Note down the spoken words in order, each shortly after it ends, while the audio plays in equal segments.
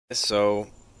So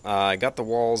I got the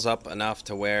walls up enough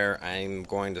to where I'm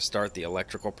going to start the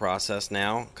electrical process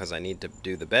now, because I need to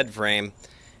do the bed frame,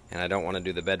 and I don't want to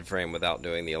do the bed frame without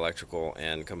doing the electrical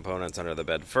and components under the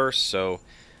bed first. So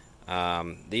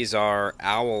these are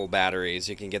Owl batteries.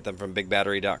 You can get them from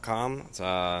bigbattery.com. It's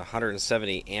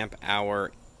 170 amp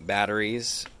hour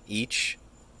batteries each.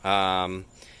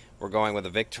 We're going with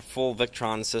a full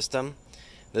Victron system.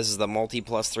 This is the Multi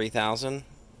Plus 3000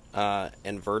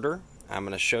 inverter. I'm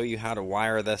going to show you how to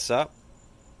wire this up.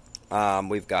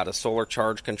 We've got a solar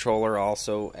charge controller.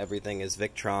 Also, everything is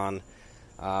Victron.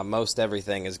 Most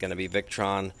everything is going to be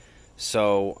Victron.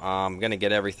 So I'm going to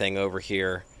get everything over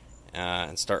here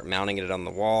and start mounting it on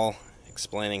the wall,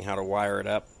 explaining how to wire it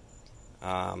up.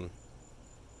 Kind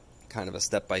of a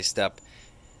step-by-step.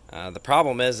 The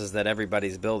problem is that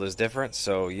everybody's build is different,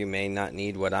 so you may not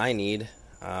need what I need.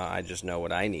 I just know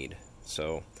what I need.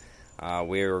 So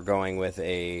we're going with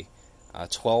a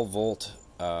 12-volt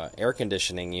air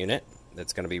conditioning unit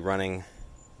that's going to be running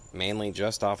mainly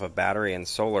just off of battery and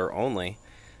solar only,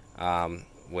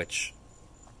 which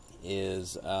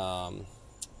is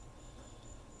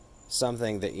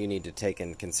something that you need to take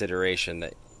in consideration.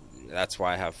 That's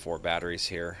why I have 4 batteries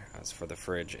here. That's for the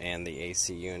fridge and the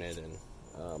AC unit. And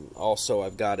also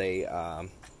I've got a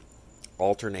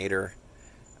alternator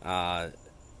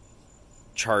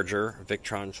charger,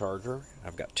 Victron charger.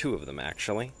 I've got 2 of them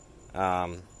actually.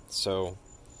 So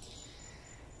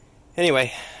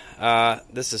anyway,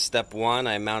 this is step 1.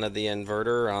 I mounted the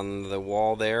inverter on the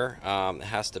wall there. It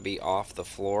has to be off the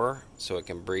floor so it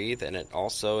can breathe, and it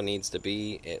also needs to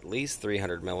be at least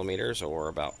 300 millimeters or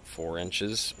about 4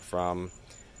 inches from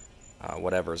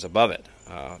whatever's above it.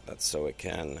 That's so it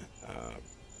can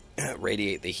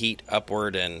radiate the heat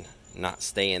upward and not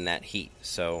stay in that heat.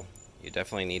 So you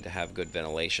definitely need to have good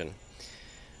ventilation.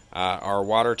 Our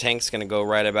water tank's going to go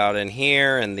right about in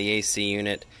here, and the AC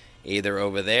unit either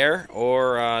over there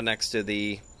or next to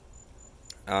the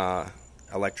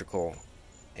electrical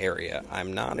area.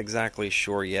 I'm not exactly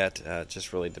sure yet. It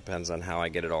just really depends on how I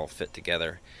get it all fit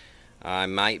together. I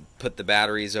might put the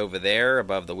batteries over there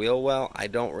above the wheel well. I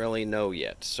don't really know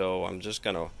yet. So I'm just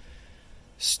going to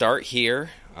start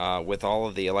here with all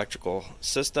of the electrical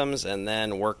systems and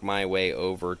then work my way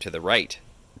over to the right.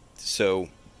 So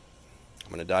I'm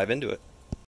going to dive into it.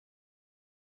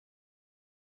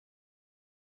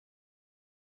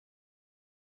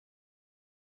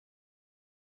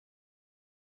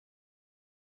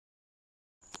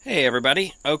 Hey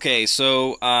everybody. Okay,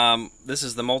 so this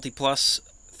is the Multi Plus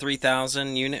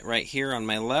 3000 unit right here on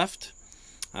my left.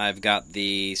 I've got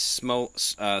the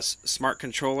smart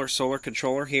controller, solar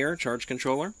controller here, charge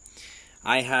controller.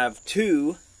 I have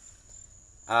 2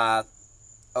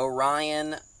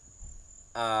 Orion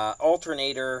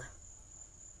alternator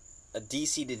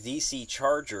DC to DC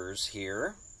chargers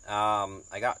here.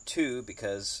 I got 2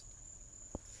 because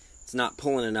it's not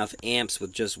pulling enough amps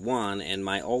with just 1, and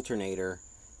my alternator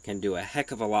can do a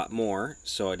heck of a lot more,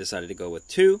 so I decided to go with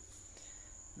 2.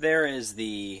 There is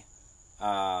the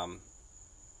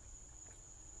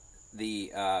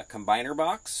combiner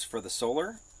box for the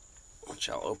solar, which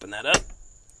I'll open that up.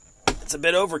 It's a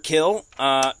bit overkill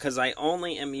because I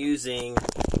only am using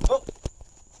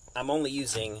I'm only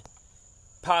using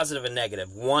positive and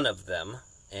negative, one of them,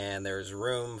 and there's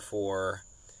room for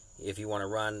if you want to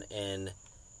run in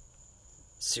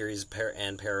series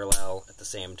and parallel at the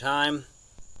same time.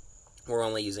 We're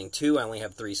only using 2. I only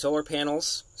have 3 solar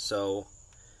panels, so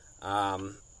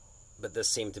but this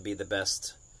seemed to be the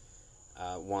best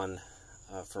one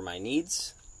for my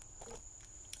needs.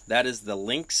 That is the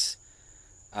Lynx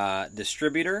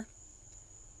distributor,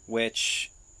 which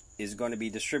is going to be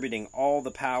distributing all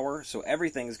the power. So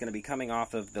everything is going to be coming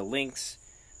off of the Lynx,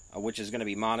 which is going to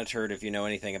be monitored. If you know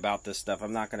anything about this stuff,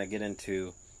 I'm not going to get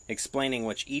into explaining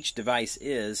which each device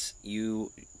is.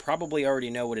 You probably already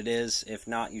know what it is. If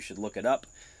not, you should look it up.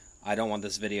 I don't want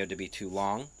this video to be too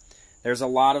long. There's a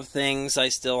lot of things I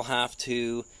still have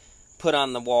to put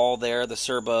on the wall there. The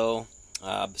cerbo,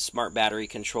 smart battery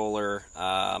controller,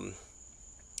 a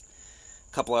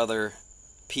couple other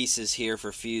pieces here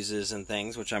for fuses and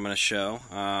things, which I'm going to show.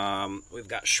 We've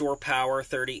got shore power,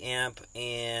 30 amp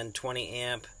and 20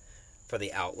 amp for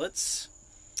the outlets.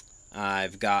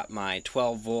 I've got my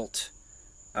 12 volt,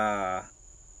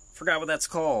 forgot what that's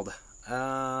called.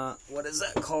 What is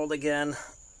that called again?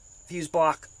 Fuse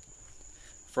block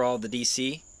for all the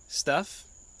DC stuff.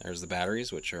 There's the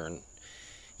batteries, which are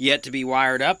yet to be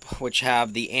wired up, which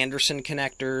have the Anderson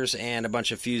connectors and a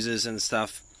bunch of fuses and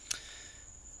stuff.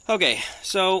 Okay,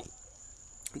 so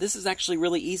this is actually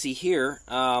really easy here.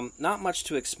 Not much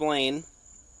to explain.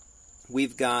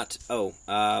 We've got,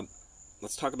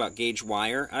 let's talk about gauge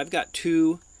wire. I've got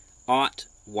 2 aught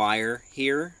wire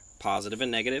here, positive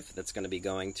and negative. That's going to be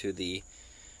going to the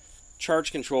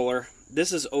charge controller.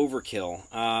 This is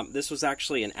overkill. This was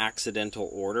actually an accidental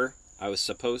order. I was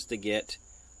supposed to get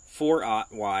 4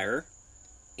 aught wire,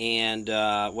 and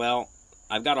well,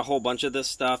 I've got a whole bunch of this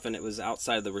stuff, and it was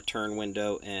outside the return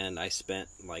window, and I spent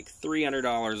like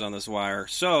 $300 on this wire.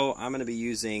 So I'm going to be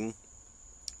using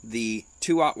the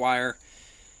 2 aught wire.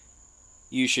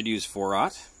 You should use 4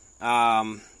 aught.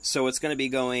 So it's going to be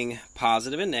going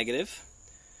positive and negative,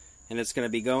 and it's going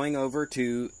to be going over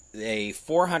to a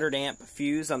 400 amp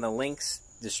fuse on the Lynx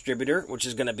distributor, which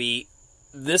is going to be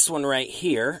this one right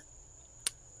here.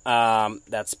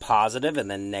 That's positive, and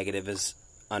then negative is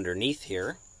underneath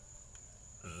here.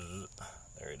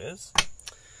 There it is.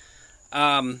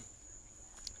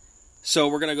 So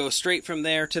we're going to go straight from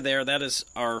there to there. That is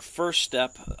our first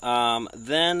step.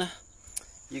 Then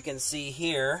you can see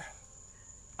here,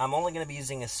 I'm only going to be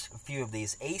using a few of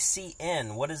these.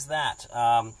 ACN, what is that?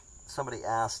 Somebody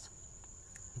asked.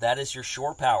 That is your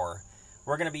shore power.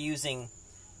 We're going to be using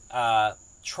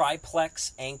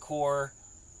triplex Anchor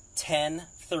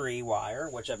 10-3 wire,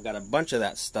 which I've got a bunch of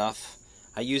that stuff.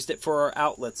 I used it for our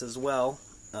outlets as well,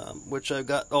 which I've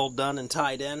got all done and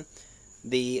tied in.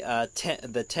 The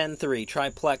 10-3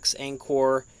 triplex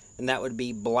Anchor, and that would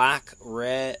be black,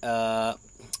 red,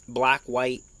 black,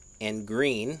 white, and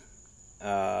green.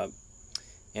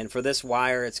 And for this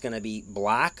wire, it's going to be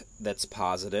black, that's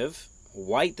positive,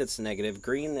 white, that's negative,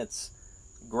 green, that's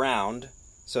ground.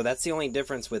 So that's the only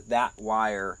difference with that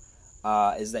wire,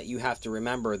 is that you have to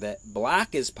remember that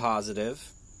black is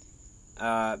positive,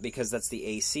 because that's the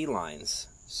AC lines.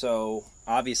 So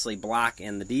obviously black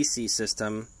in the DC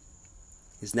system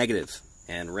is negative,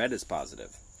 and red is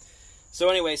positive. So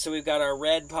anyway, so we've got our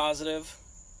red positive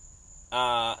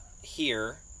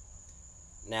here.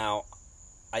 Now,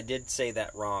 I did say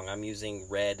that wrong. I'm using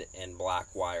red and black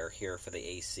wire here for the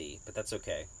AC, but that's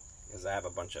okay, because I have a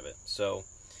bunch of it. So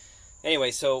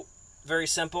anyway, so very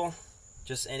simple.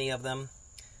 Just any of them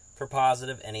for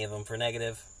positive, any of them for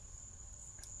negative.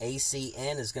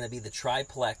 ACN is going to be the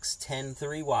triplex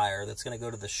 10-3 wire that's going to go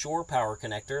to the shore power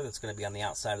connector that's going to be on the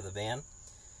outside of the van.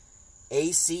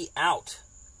 AC out,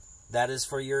 that is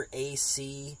for your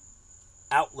AC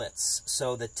outlets.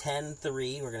 So the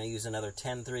 10-3, we're going to use another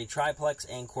 10-3 triplex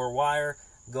Anchor wire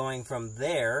going from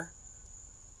there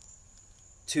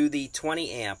to the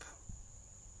 20 amp.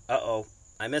 Uh-oh,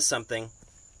 I missed something.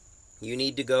 You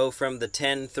need to go from the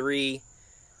 10-3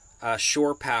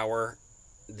 shore power.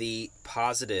 The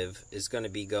positive is going to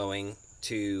be going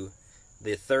to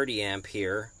the 30 amp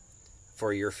here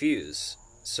for your fuse.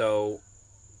 So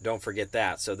don't forget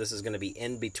that. So this is going to be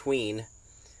in between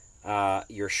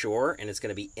your shore, and it's going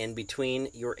to be in between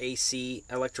your AC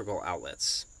electrical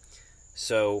outlets.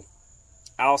 So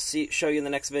I'll show you in the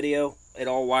next video it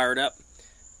all wired up.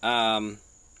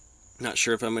 Not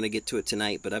sure if I'm going to get to it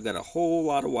tonight, but I've got a whole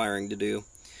lot of wiring to do.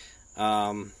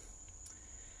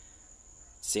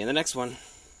 See you in the next one.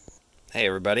 Hey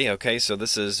everybody, okay, so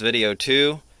this is video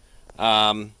 2.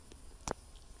 Go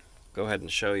ahead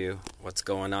and show you what's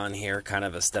going on here, kind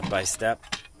of a step-by-step.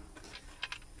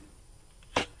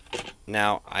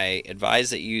 Now, I advise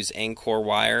that you use Anchor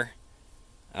wire.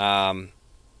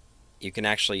 You can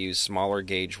actually use smaller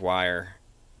gauge wire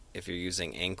if you're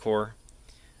using Anchor.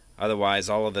 Otherwise,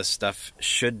 all of this stuff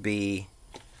should be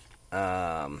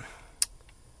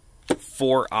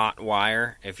 4-aught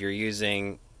wire. If you're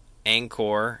using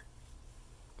Anchor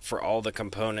for all the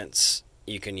components,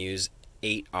 you can use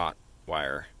 8-aught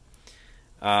wire.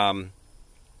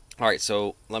 Alright,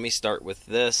 so let me start with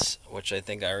this, which I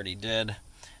think I already did.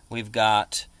 We've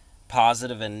got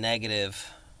positive and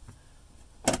negative.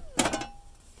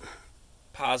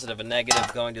 Positive and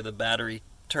negative going to the battery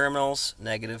terminals.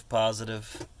 Negative,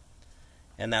 positive.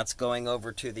 And that's going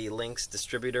over to the Lynx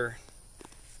distributor.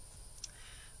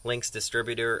 Lynx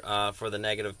distributor for the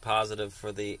negative, positive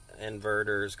for the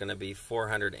inverter is going to be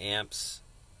 400 amps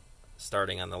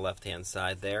starting on the left-hand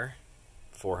side there.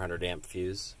 400 amp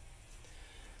fuse.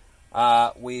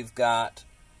 We've got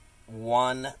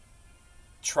one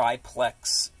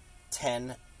triplex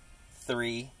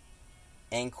 10-3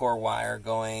 Anchor wire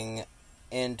going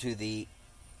into the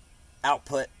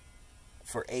output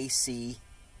for AC.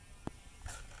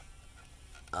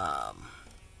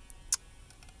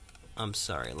 I'm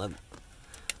sorry, what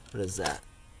is that?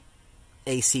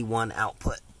 AC1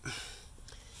 output.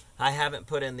 I haven't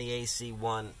put in the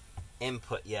AC1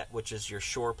 input yet, which is your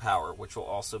shore power, which will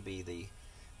also be the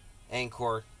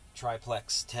Anchor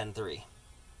triplex 10-3.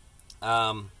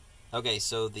 Okay,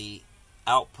 so the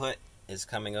output is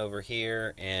coming over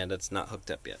here, and it's not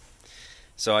hooked up yet.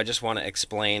 So I just want to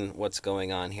explain what's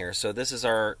going on here. So this is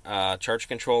our charge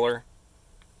controller.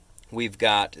 We've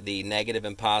got the negative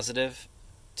and positive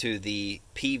to the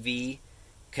PV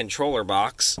controller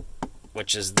box,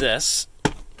 which is this.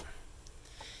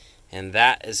 And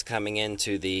that is coming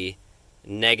into the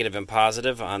negative and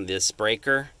positive on this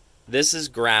breaker. This is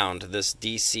ground, this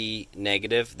DC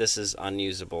negative. This is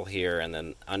unusable here, and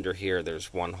then under here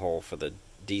there's one hole for the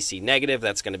DC negative.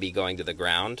 That's going to be going to the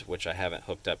ground, which I haven't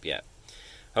hooked up yet.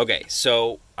 Okay,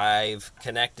 so I've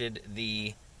connected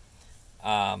the,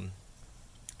 I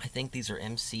think these are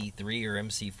MC3 or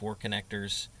MC4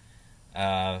 connectors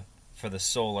for the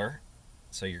solar.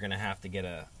 So you're going to have to get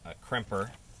a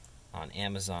crimper on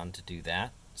Amazon to do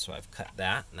that. So I've cut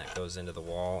that, and that goes into the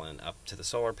wall and up to the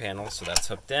solar panel. So that's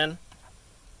hooked in.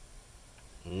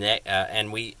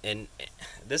 And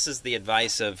this is the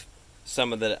advice of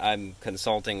some of that I'm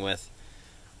consulting with.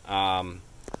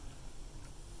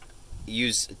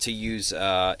 Use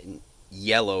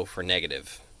yellow for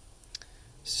negative.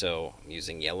 So I'm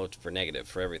using yellow for negative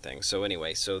for everything. So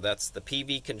anyway, so that's the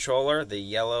PV controller, the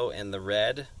yellow and the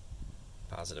red,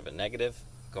 positive and negative,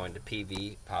 going to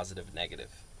PV, positive,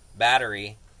 negative.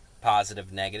 Battery,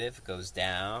 positive, negative, goes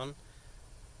down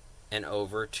and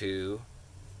over to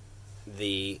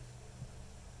the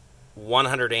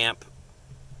 100 amp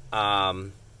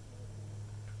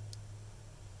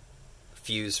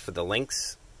fuse for the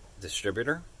Lynx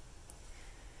distributor.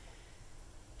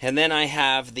 And then I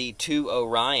have the two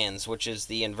Orions, which is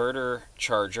the inverter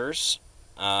chargers.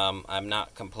 I'm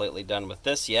not completely done with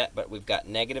this yet, but we've got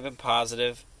negative and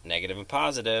positive, negative and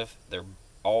positive. They're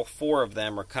all four of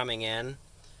them are coming in,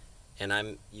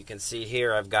 and you can see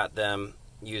here I've got them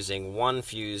using one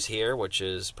fuse here, which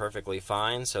is perfectly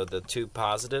fine. So the two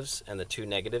positives and the two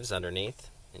negatives underneath,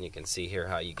 and you can see here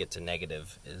how you get to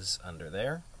negative is under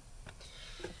there.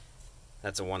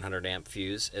 That's a 100 amp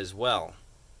fuse as well.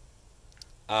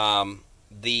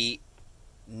 The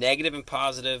negative and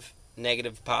positive,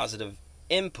 negative, positive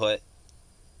input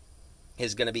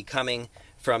is going to be coming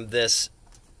from this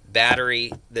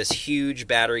battery, this huge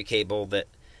battery cable that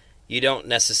you don't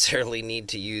necessarily need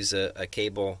to use a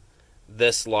cable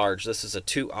this large. This is a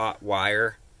 2-aught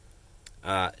wire.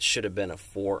 Should have been a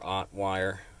 4-aught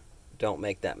wire. Don't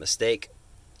make that mistake.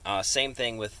 Same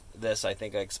thing with this. I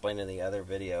think I explained in the other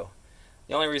video.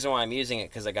 The only reason why I'm using it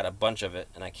because I got a bunch of it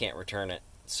and I can't return it.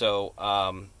 So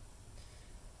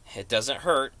it doesn't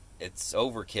hurt. It's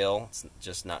overkill. It's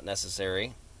just not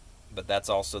necessary. But that's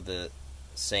also the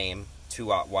same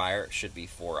 2-aught wire. It should be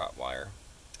 4-aught wire.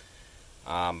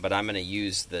 But I'm going to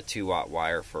use the 2-aught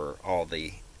wire for all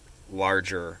the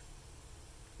larger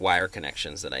wire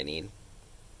connections that I need.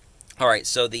 Alright,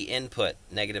 so the input,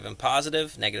 negative and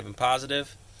positive,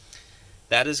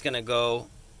 that is going to go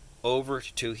over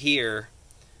to here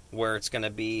where it's going to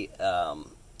be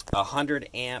 100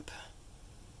 amp,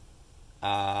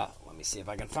 let me see if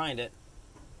I can find it.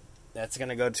 That's going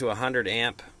to go to 100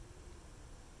 amp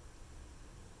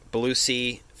Blue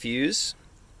Sea fuse,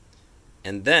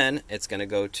 and then it's going to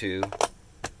go to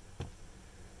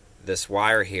this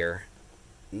wire here.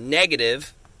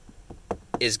 Negative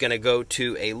is going to go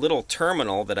to a little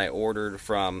terminal that I ordered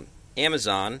from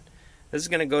Amazon. This is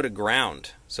going to go to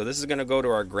ground. So this is going to go to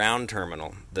our ground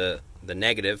terminal, the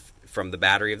negative from the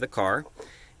battery of the car.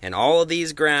 And all of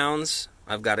these grounds,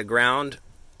 I've got a ground,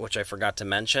 which I forgot to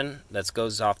mention, that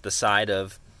goes off the side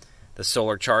of the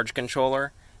solar charge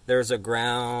controller. There's a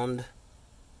ground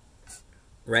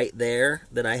right there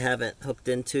that I haven't hooked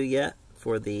into yet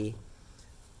for the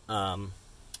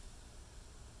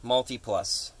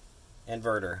multi-plus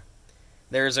inverter.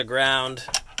 There's a ground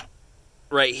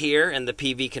right here in the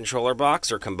PV controller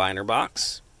box or combiner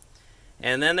box.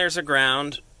 And then there's a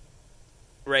ground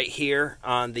right here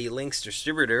on the Lynx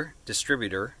distributor.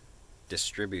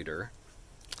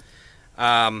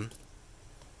 And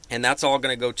that's all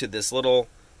going to go to this little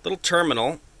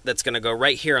terminal that's going to go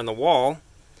right here on the wall.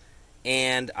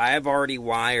 And I have already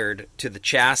wired to the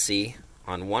chassis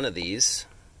on one of these,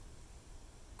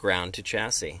 ground to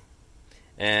chassis.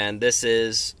 And this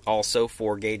is also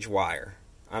 4-gauge wire.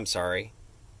 I'm sorry,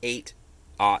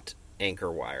 8-aught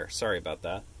anchor wire. Sorry about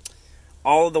that.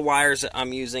 All of the wires that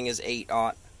I'm using is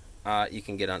 8-aught. You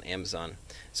can get on Amazon.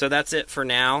 So that's it for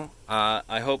now.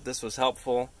 I hope this was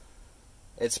helpful.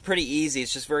 It's pretty easy.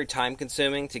 It's just very time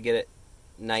consuming to get it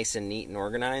nice and neat and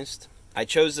organized. I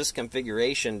chose this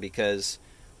configuration because,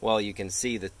 well, you can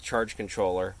see the charge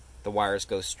controller, the wires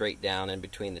go straight down in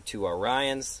between the two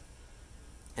Orions,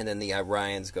 and then the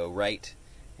Orions go right,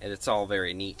 and it's all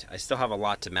very neat. I still have a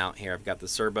lot to mount here. I've got the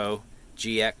Cerbo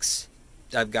GX.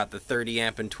 I've got the 30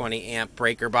 amp and 20 amp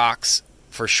breaker box.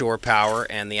 for shore power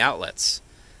and the outlets,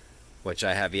 which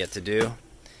I have yet to do.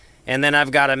 And then I've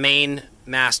got a main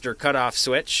master cutoff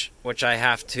switch, which I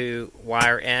have to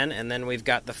wire in. And then we've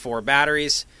got the 4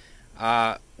 batteries,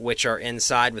 which are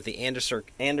inside with the Anderson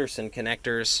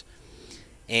connectors.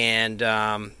 And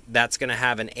that's going to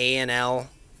have an A&L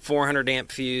 400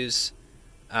 amp fuse,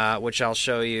 which I'll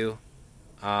show you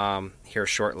here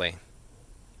shortly.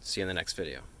 See you in the next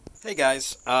video. Hey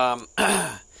guys,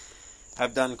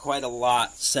 I've done quite a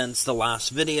lot since the last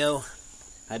video.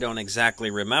 I don't exactly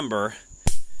remember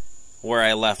where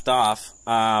I left off.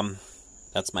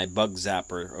 That's my bug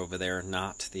zapper over there,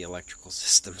 not the electrical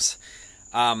systems.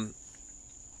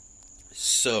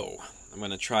 So, I'm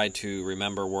going to try to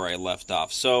remember where I left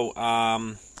off. So,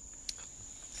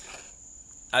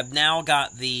 I've now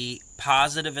got the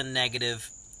positive and negative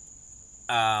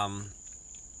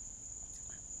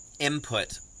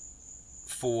input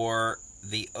for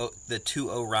the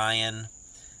 2 Orion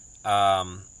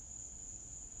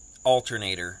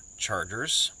alternator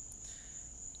chargers,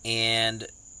 and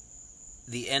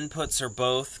the inputs are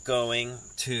both going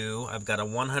to, I've got a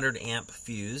 100 amp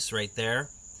fuse right there.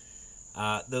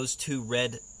 Those 2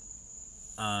 red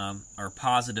are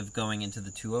positive going into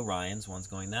the 2 Orions. One's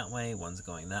going that way, one's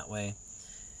going that way.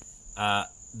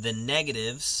 The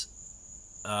negatives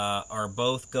are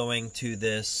both going to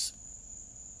this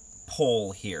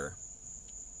pole here.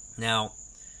 Now,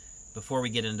 before we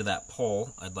get into that pole,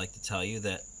 I'd like to tell you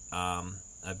that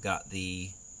I've got the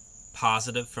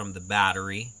positive from the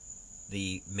battery,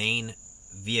 the main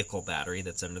vehicle battery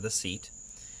that's under the seat,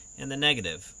 and the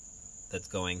negative that's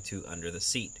going to under the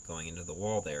seat, going into the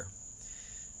wall there.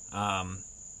 And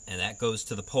that goes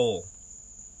to the pole.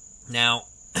 Now,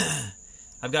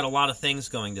 I've got a lot of things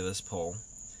going to this pole.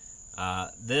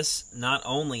 This not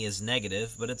only is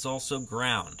negative, but it's also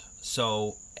ground.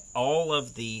 So all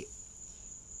of the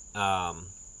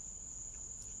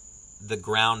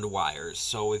ground wires.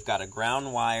 So we've got a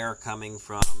ground wire coming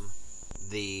from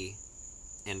the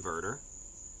inverter.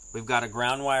 We've got a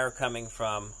ground wire coming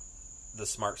from the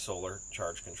smart solar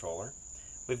charge controller.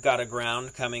 We've got a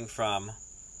ground coming from,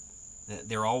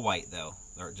 they're all white though,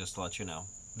 or just to let you know,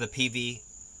 the PV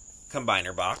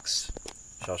combiner box,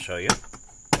 which I'll show you.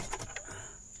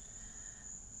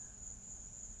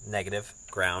 Negative,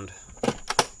 ground.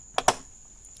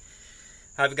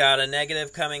 I've got a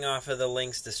negative coming off of the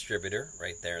Lynx distributor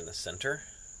right there in the center.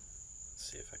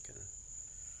 Let's see if I can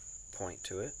point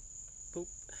to it. Boop.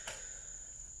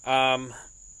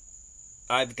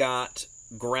 I've got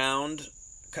ground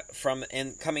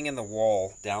coming in the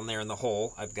wall down there in the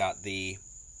hole. I've got the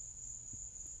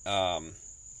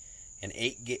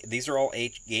these are all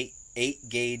 8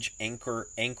 gauge anchor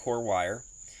wire.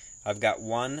 I've got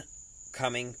one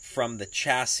coming from the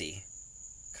chassis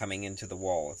coming into the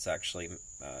wall. It's actually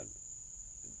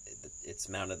it's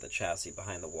mounted the chassis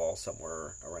behind the wall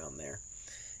somewhere around there,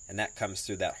 and that comes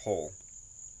through that hole.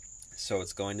 So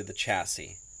it's going to the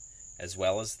chassis as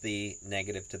well as the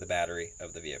negative to the battery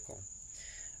of the vehicle.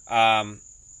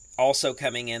 Also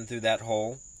coming in through that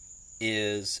hole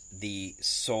is the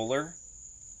solar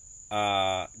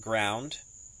ground,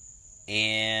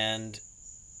 and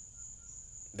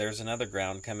there's another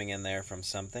ground coming in there from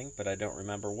something, but I don't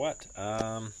remember what.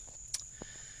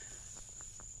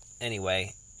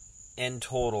 Anyway, in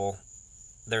total,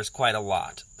 there's quite a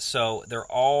lot. So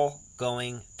they're all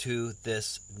going to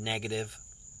this negative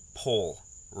pole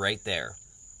right there.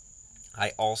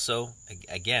 I also,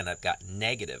 again, I've got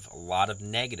negative, a lot of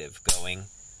negative going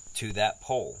to that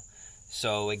pole.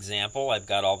 So, example, I've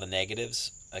got all the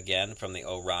negatives, again, from the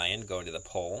Orion going to the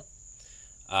pole.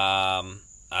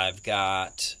 I've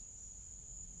got,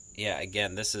 yeah,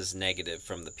 again, this is negative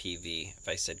from the PV. If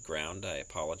I said ground, I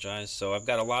apologize. So I've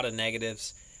got a lot of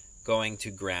negatives going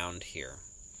to ground here.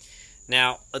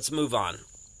 Now, let's move on.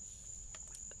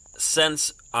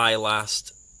 Since I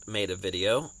last made a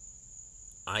video,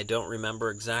 I don't remember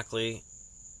exactly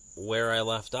where I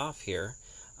left off here.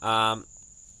 I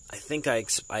think I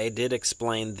did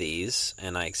explain these,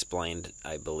 and I explained,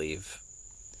 I believe,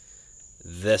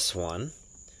 this one,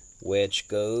 which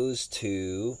goes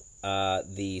to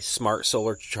the smart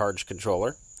solar charge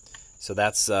controller. So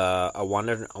that's a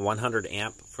 100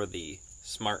 amp for the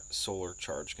smart solar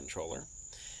charge controller,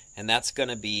 and that's going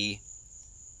to be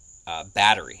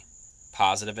battery,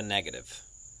 positive and negative,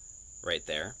 right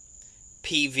there.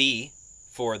 PV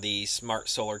for the smart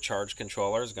solar charge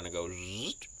controller is going to go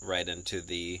right into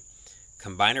the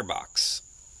combiner box.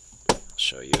 I'll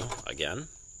show you again.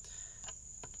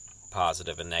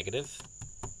 Positive and negative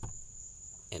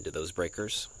into those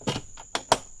breakers.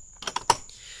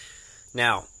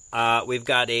 Now, we've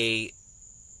got a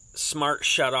smart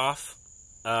shutoff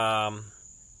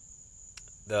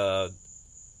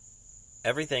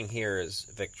everything here is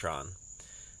Victron.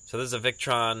 So this is a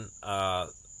Victron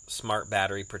Smart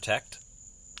Battery Protect.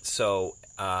 So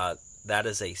that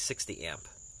is a 60 amp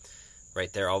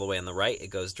right there all the way on the right. It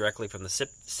goes directly from the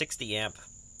 60 amp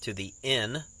to the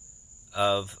in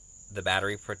of the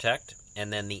battery protect,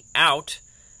 and then the out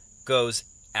goes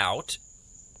out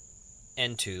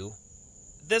into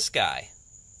this guy,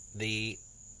 the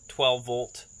 12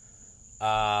 volt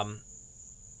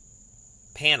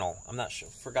panel. I'm not sure,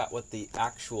 forgot what the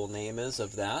actual name is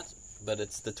of that, but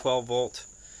it's the 12 volt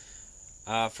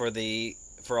for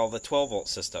all the 12 volt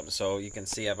systems. So you can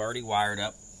see I've already wired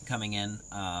up coming in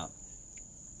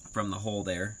from the hole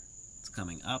there. It's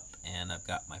coming up, and I've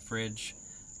got my fridge,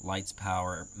 lights,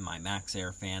 power, my max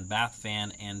air fan, bath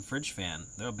fan, and fridge fan.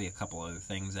 There'll be a couple other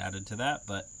things added to that,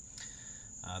 but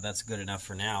that's good enough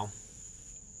for now.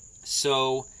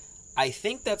 So I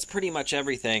think that's pretty much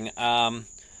everything.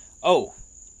 Oh,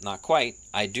 not quite.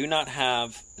 I do not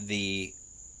have the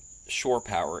shore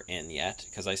power in yet,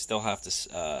 because I still have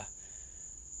to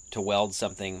weld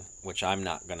something, which I'm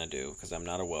not going to do because I'm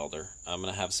not a welder. I'm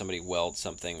going to have somebody weld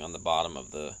something on the bottom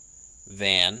of the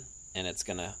van, and it's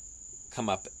going to come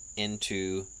up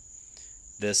into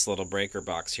this little breaker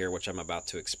box here, which I'm about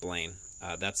to explain.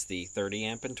 That's the 30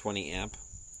 amp and 20 amp.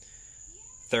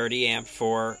 30 amp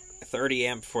for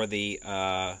the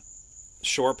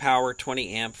shore power,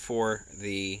 20 amp for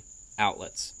the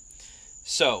outlets.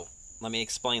 So let me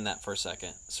explain that for a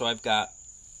second. So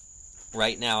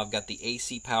right now I've got the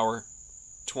AC power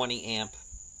 20 amp,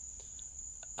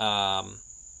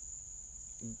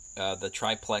 the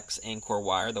triplex Anchor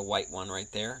wire, the white one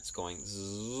right there. It's going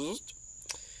zzz,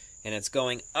 and it's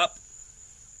going up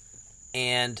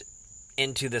and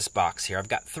into this box here. I've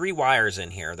got 3 wires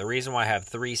in here. The reason why I have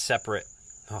 3 separate,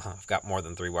 I've got more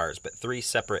than 3 wires, but 3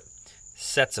 separate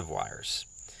sets of wires,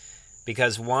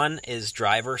 because one is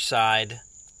driver side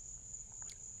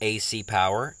AC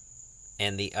power,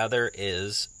 and the other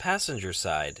is passenger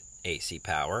side AC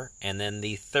power, and then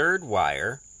the third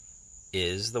wire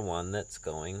is the one that's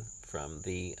going from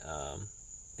the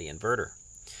inverter.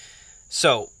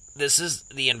 So this is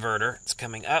the inverter. It's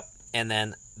coming up, and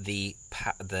then the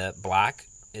black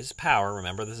is power.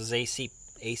 Remember, this is AC,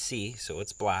 so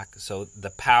it's black. So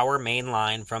the power main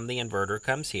line from the inverter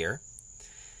comes here,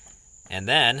 and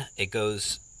then it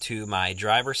goes to my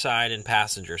driver side and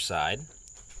passenger side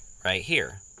right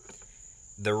here.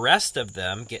 The rest of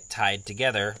them get tied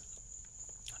together.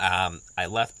 I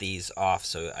left these off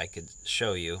so I could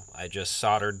show you. I just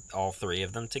soldered all 3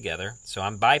 of them together. So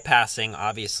I'm bypassing,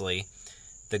 obviously,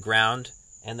 the ground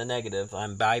and the negative.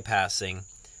 I'm bypassing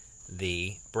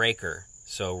the breaker.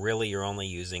 So really you're only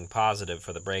using positive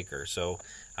for the breaker. So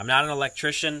I'm not an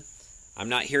electrician. I'm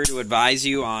not here to advise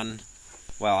you on,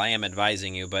 well, I am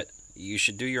advising you, but you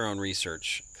should do your own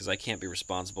research, because I can't be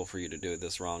responsible for you to do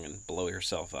this wrong and blow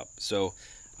yourself up. So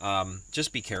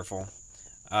just be careful.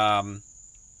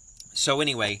 So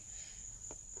anyway,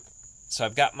 so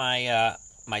I've got my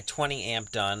my 20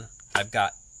 amp done. I've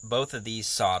got both of these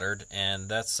soldered, and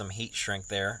that's some heat shrink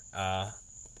there. I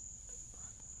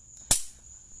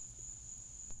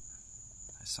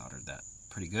soldered that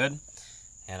pretty good,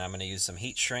 and I'm going to use some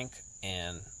heat shrink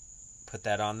and put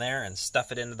that on there and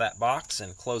stuff it into that box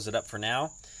and close it up for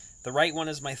now. The right one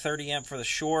is my 30 amp for the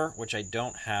shore, which I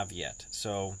don't have yet.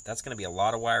 So that's going to be a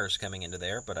lot of wires coming into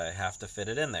there, but I have to fit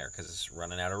it in there because it's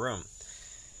running out of room.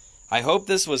 I hope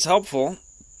this was helpful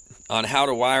on how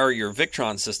to wire your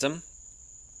Victron system.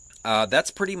 That's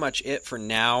pretty much it for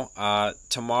now.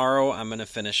 Tomorrow I'm going to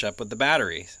finish up with the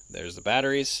battery. There's the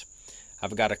batteries.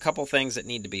 I've got a couple things that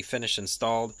need to be finished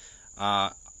installed.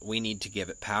 We need to give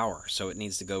it power. So it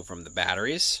needs to go from the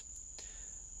batteries,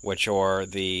 which are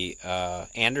the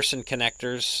Anderson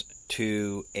connectors,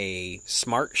 to a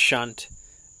smart shunt,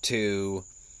 to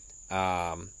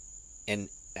a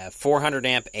 400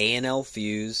 amp A&L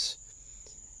fuse,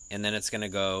 and then it's going to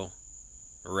go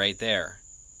right there,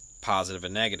 positive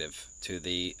and negative, to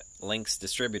the Lynx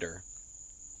distributor.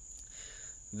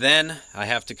 Then I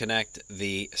have to connect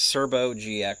the Cerbo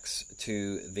GX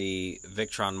to the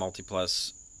Victron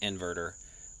Multiplus inverter,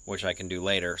 which I can do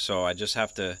later. So I just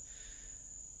have to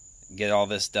get all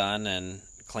this done and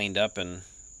cleaned up, and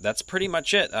that's pretty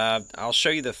much it. I'll show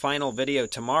you the final video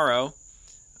tomorrow.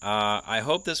 I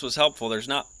hope this was helpful. There's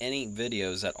not any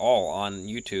videos at all on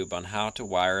YouTube on how to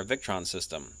wire a Victron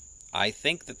system. I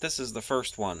think that this is the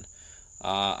first one.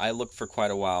 I looked for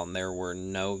quite a while, and there were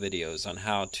no videos on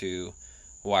how to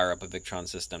wire up a Victron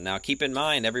system. Now keep in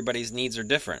mind, everybody's needs are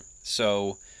different.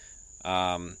 So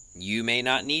you may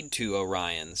not need 2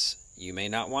 Orions. You may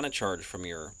not want to charge from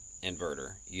your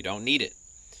inverter. You don't need it.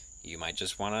 You might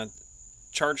just want a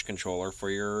charge controller for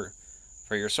your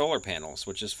solar panels,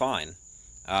 which is fine.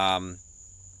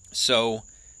 So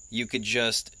you could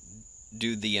just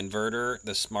do the inverter,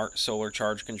 the smart solar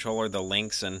charge controller, the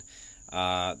Lynx, and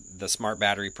the smart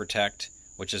battery protect,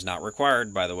 which is not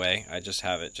required, by the way. I just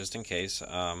have it just in case.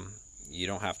 You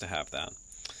don't have to have that.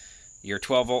 Your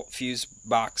 12-volt fuse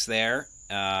box there,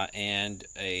 and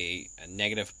a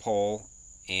negative pole,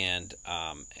 and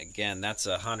again, that's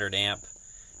a 100-amp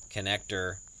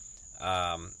connector.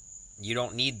 You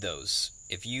don't need those.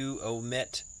 If you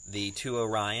omit the 2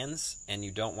 Orions and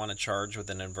you don't want to charge with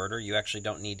an inverter, you actually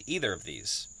don't need either of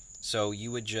these. So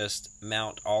you would just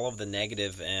mount all of the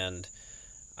negative and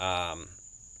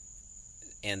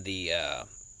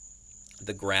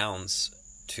the grounds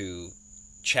to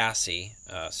chassis.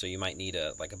 So you might need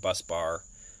a bus bar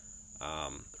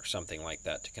or something like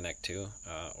that to connect to,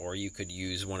 or you could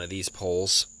use one of these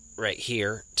poles right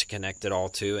here to connect it all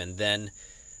to, and then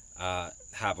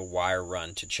have a wire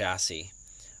run to chassis.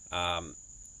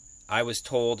 I was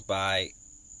told by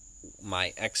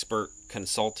my expert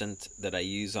consultant that I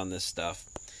use on this stuff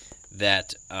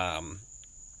that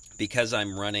because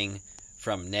I'm running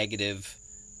from negative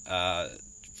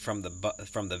from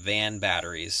the van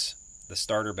batteries, the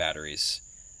starter batteries,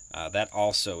 that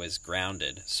also is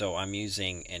grounded. So I'm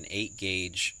using an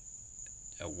 8-gauge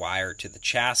wire to the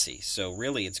chassis. So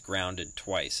really it's grounded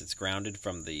twice. It's grounded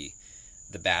from the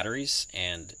batteries,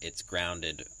 and it's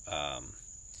grounded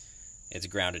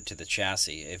to the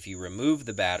chassis. If you remove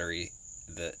the battery,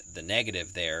 the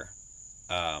negative there,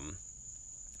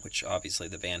 which obviously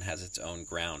the van has its own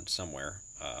ground somewhere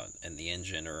in the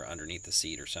engine or underneath the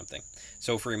seat or something.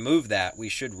 So if we remove that, we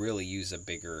should really use a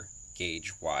bigger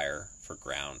gauge wire for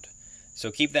ground.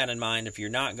 So keep that in mind. If you're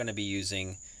not going to be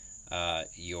using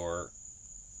your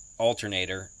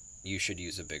alternator, you should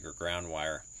use a bigger ground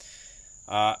wire.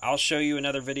 I'll show you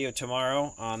another video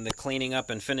tomorrow on the cleaning up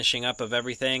and finishing up of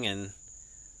everything and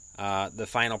the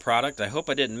final product. I hope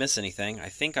I didn't miss anything. I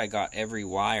think I got every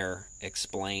wire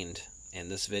explained in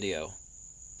this video.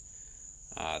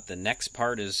 The next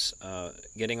part is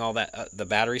getting all that the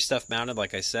battery stuff mounted,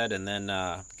 like I said, and then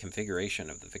configuration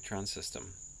of the Victron system.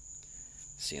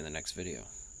 See you in the next video.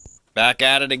 Back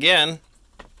at it again.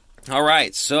 All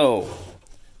right, so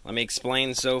let me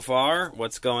explain so far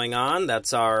what's going on.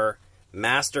 That's our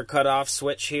master cutoff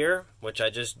switch here, which I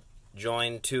just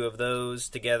joined 2 of those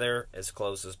together as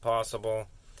close as possible.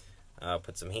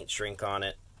 Put some heat shrink on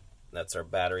it. That's our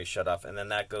battery shut off, and then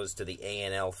that goes to the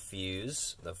A&L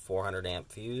fuse, the 400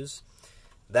 amp fuse.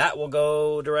 That will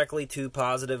go directly to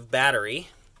positive battery,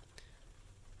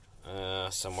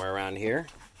 somewhere around here,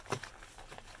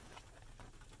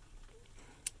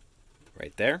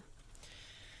 right there.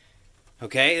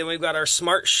 Okay, then we've got our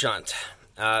smart shunt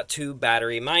to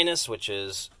battery minus, which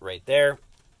is right there.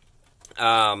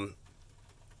 And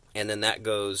then that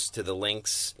goes to the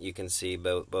Lynx. You can see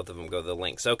both of them go to the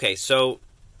Lynx. Okay, so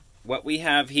what we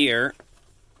have here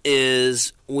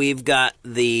is we've got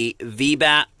the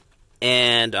VBAT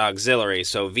and auxiliary.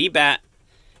 So VBAT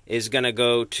is going to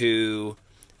go to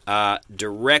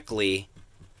directly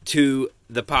to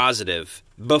the positive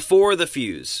before the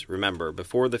fuse. Remember,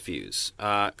 before the fuse.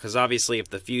 Because obviously if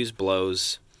the fuse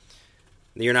blows,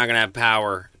 you're not going to have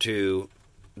power to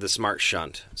the smart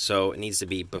shunt. So it needs to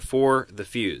be before the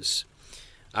fuse.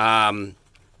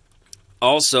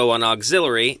 Also on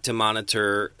auxiliary, to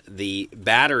monitor the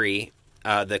battery,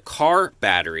 the car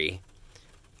battery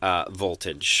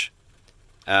voltage,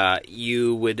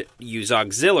 you would use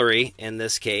auxiliary in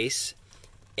this case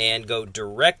and go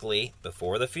directly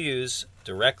before the fuse,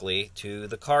 directly to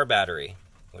the car battery,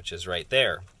 which is right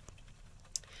there.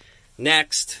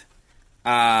 Next,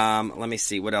 let me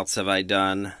see, what else have I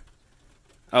done?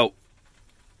 Oh,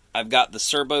 I've got the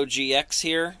Cerbo GX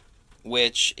here,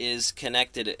 which is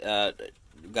connected.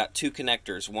 We've got 2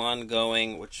 connectors. One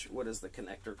going, what is the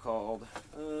connector called?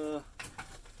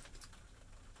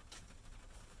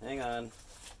 Hang on.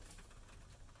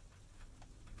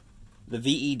 The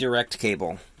VE direct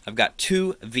cable. I've got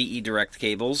 2 VE direct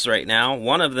cables right now.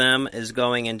 One of them is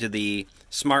going into the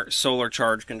smart solar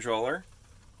charge controller,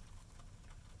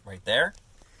 right there.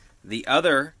 The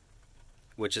other,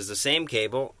 which is the same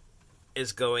cable,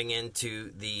 is going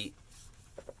into the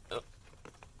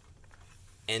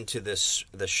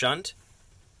the shunt.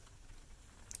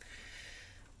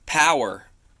 Power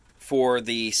for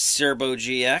the Cerbo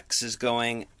GX is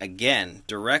going again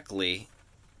directly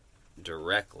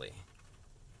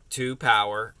to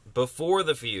power before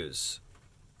the fuse,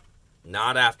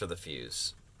 not after the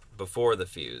fuse, before the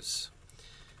fuse.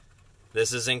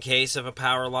 This is in case of a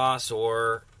power loss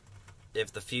or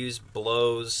if the fuse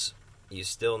blows, you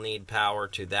still need power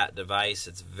to that device.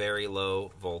 It's very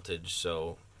low voltage,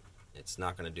 so it's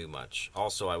not going to do much.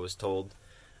 Also, I was told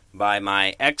by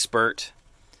my expert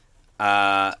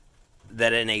that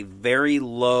in a very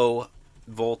low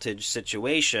voltage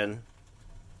situation,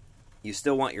 you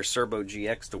still want your Cerbo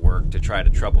GX to work to try to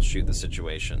troubleshoot the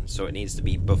situation. So it needs to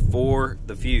be before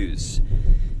the fuse.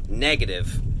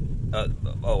 Negative.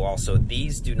 Also,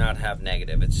 these do not have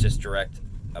negative. It's just direct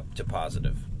up to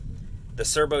positive. The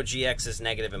Cerbo GX is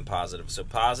negative and positive. So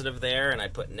positive there, and I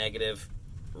put negative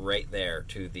right there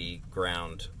to the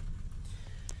ground.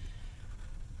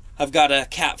 I've got a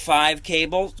Cat 5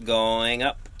 cable going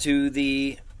up to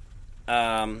the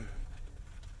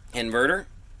inverter.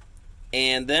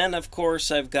 And then, of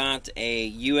course, I've got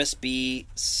a USB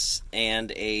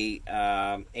and a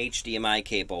HDMI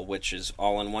cable, which is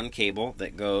all-in-one cable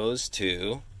that goes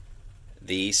to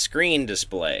the screen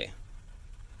display.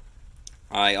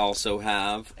 I also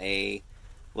have a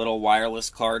little wireless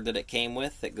card that it came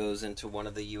with that goes into one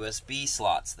of the USB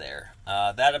slots there.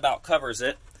 That about covers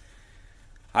it.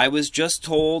 I was just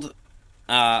told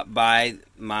by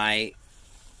my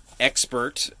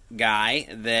expert guy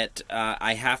that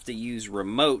I have to use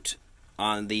remote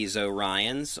on these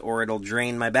Orions or it'll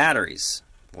drain my batteries,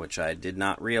 which I did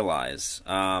not realize.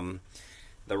 The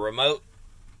remote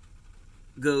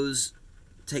goes,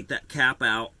 take that cap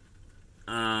out,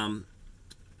 and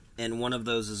one of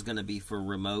those is going to be for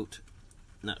remote.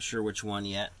 Not sure which one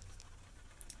yet.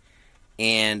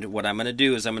 And what I'm going to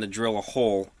do is I'm going to drill a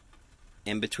hole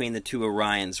in between the two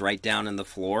Orions right down in the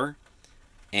floor,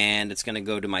 and it's going to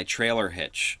go to my trailer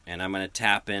hitch, and I'm going to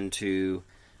tap into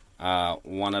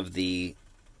one of the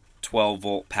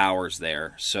 12-volt powers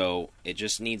there. So it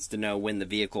just needs to know when the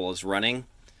vehicle is running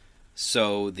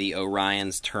so the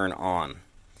Orions turn on.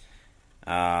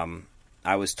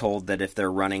 I was told that if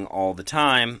they're running all the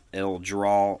time, it'll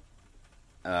draw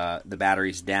the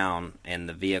batteries down in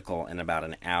the vehicle in about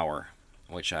an hour,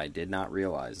 which I did not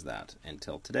realize that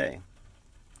until today.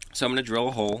 So I'm going to drill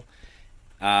a hole.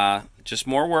 Just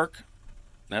more work.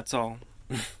 That's all.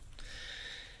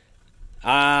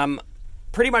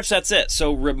 Pretty much that's it.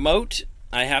 So remote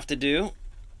I have to do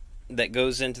that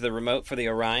goes into the remote for the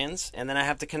Orions, and then I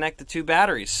have to connect the two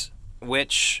batteries,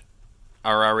 which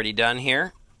are already done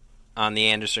here on the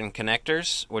Anderson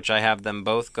connectors, which I have them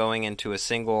both going into a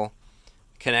single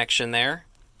connection there,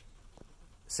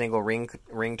 single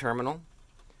ring terminal,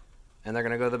 and they're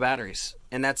going to go to the batteries,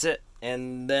 and that's it.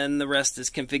 And then the rest is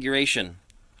configuration,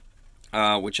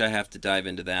 which I have to dive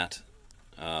into that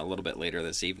a little bit later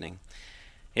this evening.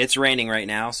 It's raining right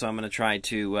now, so I'm going to try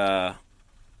to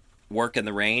work in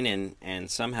the rain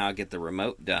and somehow get the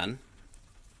remote done.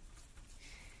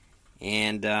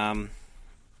 And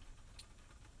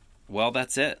well,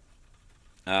 that's it.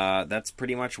 That's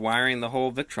pretty much wiring the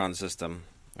whole Victron system,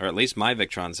 or at least my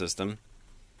Victron system.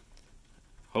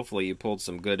 Hopefully you pulled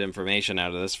some good information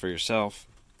out of this for yourself.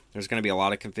 There's going to be a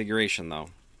lot of configuration, though.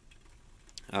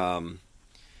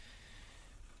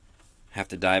 Have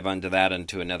to dive into that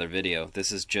into another video.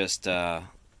 This is just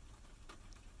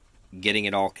getting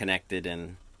it all connected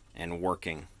and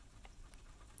working,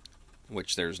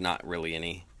 which there's not really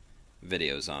any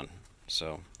videos on.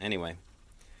 So anyway,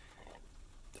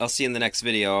 I'll see you in the next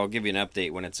video. I'll give you an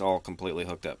update when it's all completely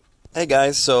hooked up. Hey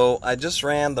guys, so I just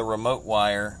ran the remote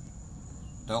wire.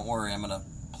 Don't worry, I'm going to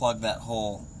plug that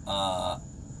hole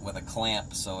with a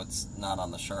clamp so it's not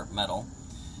on the sharp metal.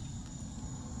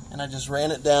 And I just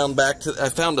ran it down back to, I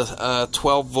found a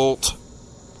 12 volt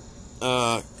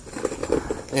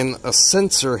and a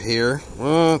sensor here.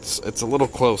 Well, it's a little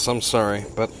close, I'm sorry,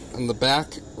 but on the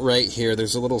back right here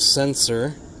there's a little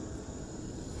sensor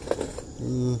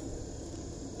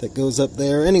that goes up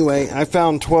there. Anyway, I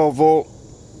found 12 volt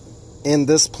in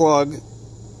this plug.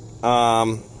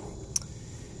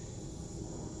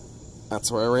 That's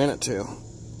where I ran it to.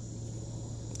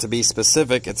 To be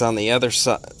specific, it's on the other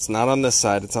side. It's not on this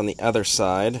side, it's on the other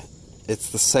side.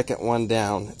 It's the second one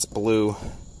down. It's blue.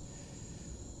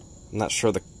 I'm not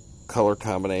sure the color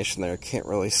combination there. I can't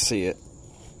really see it.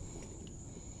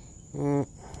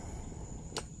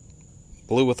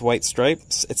 Blue with white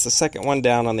stripes. It's the second one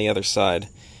down on the other side.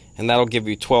 And that'll give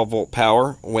you 12 volt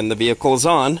power when the vehicle is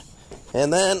on.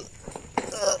 And then,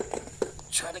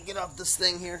 try to get off this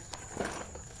thing here.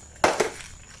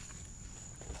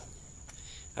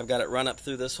 I've got it run up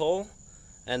through this hole,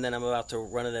 and then I'm about to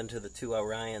run it into the two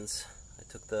Orions. I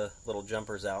took the little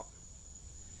jumpers out.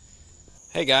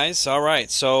 Hey guys,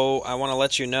 alright, so I want to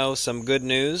let you know some good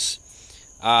news.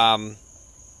 I'm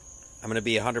going to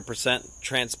be 100%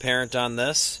 transparent on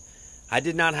this. I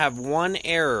did not have one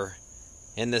error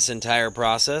in this entire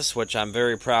process, which I'm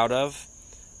very proud of.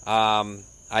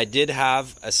 I did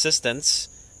have assistance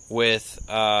with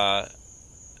how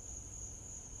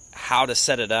to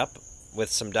set it up with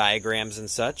some diagrams and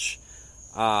such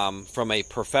from a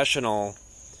professional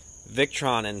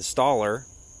Victron installer.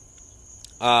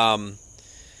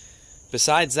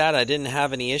 Besides that, I didn't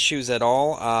have any issues at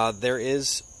all. There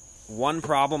is one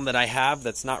problem that I have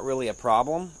that's not really a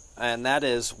problem, and that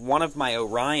is one of my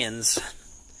Orions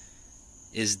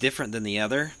is different than the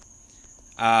other.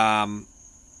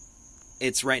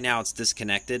 It's right now it's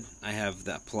disconnected. I have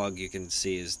that plug you can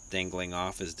see is dangling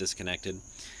off, is disconnected.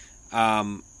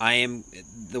 The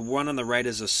one on the right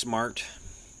is a smart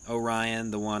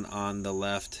Orion. The one on the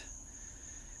left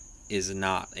is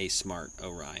not a smart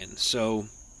Orion. So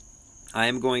I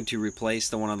am going to replace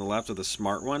the one on the left with a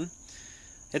smart one.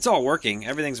 It's all working.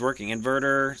 Everything's working.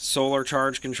 Inverter, solar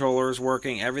charge controller is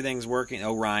working. Everything's working.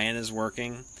 Orion is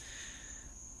working.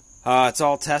 It's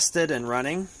all tested and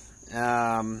running.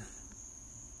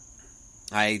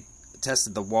 I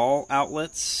tested the wall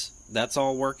outlets. That's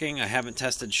all working. I haven't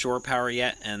tested shore power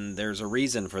yet, and there's a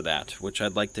reason for that, which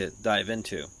I'd like to dive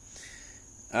into.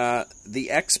 The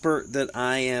expert that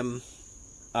I am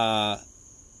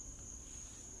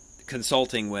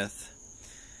consulting with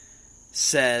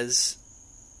says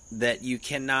that you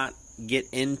cannot get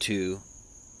into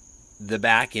the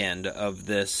back end of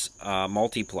this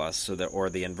multiplus or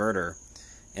the inverter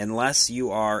unless you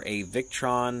are a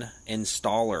Victron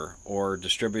installer or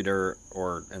distributor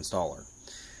or installer.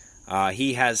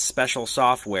 He has special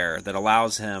software that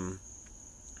allows him,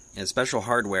 and special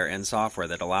hardware and software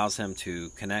that allows him to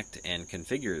connect and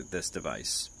configure this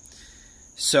device.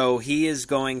 So he is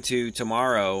going to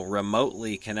tomorrow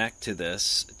remotely connect to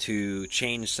this to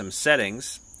change some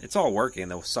settings. It's all working,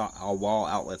 the wall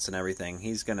outlets and everything.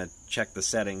 He's going to check the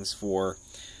settings for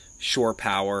shore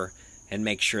power and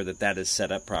make sure that that is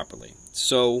set up properly.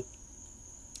 So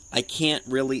I can't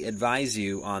really advise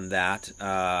you on that,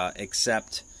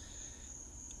 except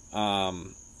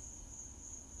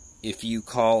if you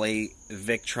call a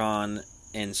Victron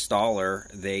installer,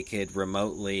 they could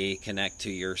remotely connect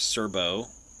to your cerbo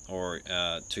or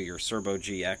to your cerbo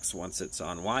GX once it's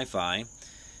on Wi-Fi,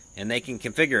 and they can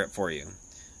configure it for you.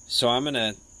 So I'm going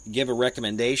to give a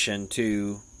recommendation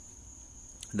to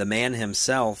the man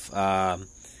himself.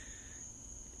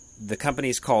 The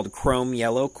company's called Chrome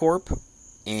Yellow Corp,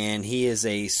 and he is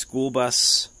a school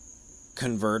bus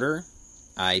converter.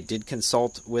 I did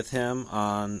consult with him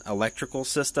on electrical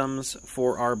systems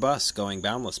for our bus going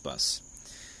Boundless Bus.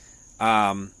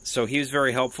 So he was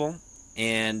very helpful,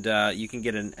 and you can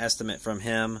get an estimate from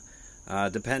him.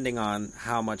 Depending on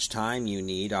how much time you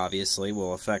need, obviously,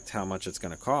 will affect how much it's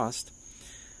going to cost.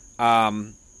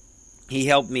 He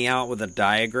helped me out with a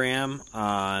diagram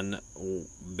on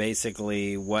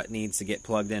basically what needs to get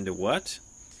plugged into what.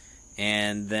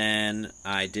 And then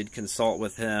I did consult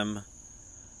with him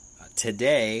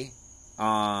today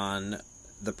on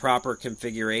the proper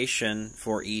configuration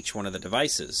for each one of the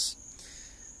devices.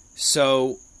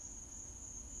 So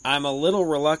I'm a little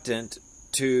reluctant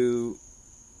to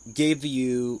give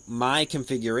you my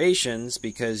configurations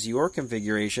because your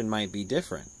configuration might be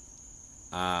different.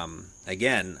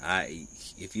 Again,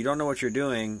 if you don't know what you're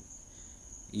doing,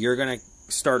 you're going to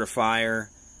start a fire,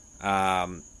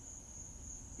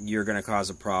 you're going to cause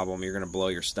a problem, you're going to blow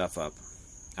your stuff up.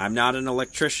 I'm not an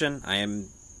electrician. I am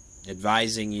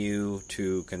advising you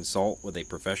to consult with a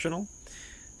professional.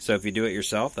 So if you do it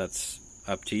yourself, that's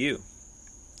up to you.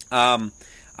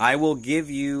 I will give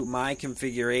you my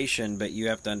configuration, but you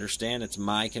have to understand it's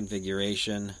my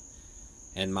configuration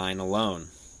and mine alone.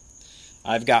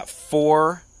 I've got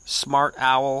 4 Smart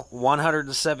Owl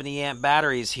 170 amp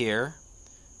batteries here,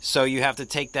 so you have to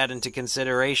take that into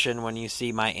consideration when you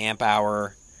see my amp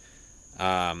hour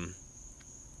on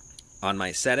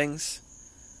my settings.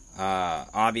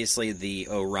 Obviously the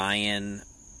Orion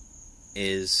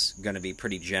is going to be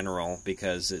pretty general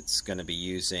because it's going to be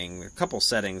using a couple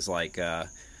settings like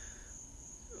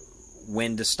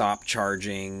when to stop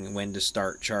charging, when to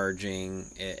start charging,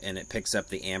 and it picks up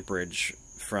the amperage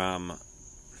from,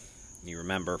 you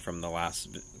remember from the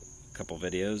last couple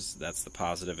videos, that's the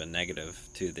positive and negative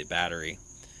to the battery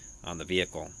on the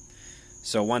vehicle.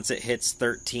 So once it hits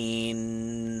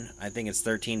 13, I think it's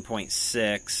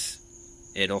 13.6,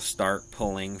 it'll start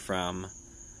pulling from,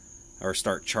 or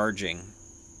start charging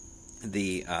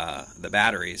the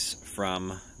batteries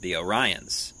from the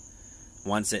Orions.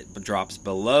 Once it drops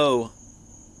below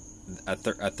a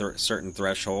certain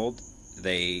threshold,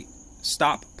 they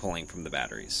stop pulling from the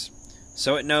batteries.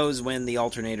 So it knows when the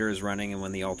alternator is running and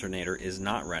when the alternator is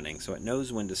not running. So it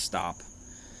knows when to stop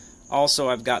Also,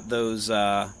 I've got those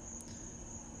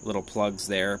little plugs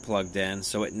there plugged in,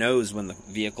 so it knows when the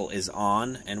vehicle is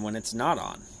on and when it's not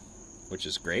on, which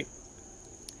is great.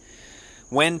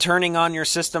 When turning on your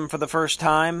system for the first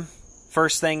time,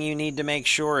 first thing you need to make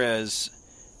sure is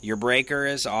your breaker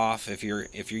is off. If you're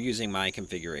using my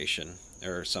configuration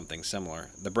or something similar,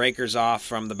 the breaker's off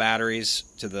from the batteries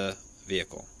to the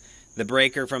vehicle. The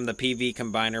breaker from the PV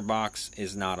combiner box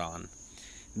is not on.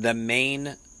 The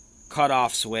main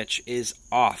cutoff switch is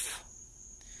off.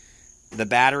 The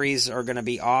batteries are going to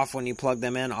be off when you plug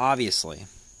them in, obviously.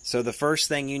 So the first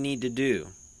thing you need to do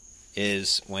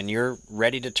is, when you're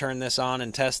ready to turn this on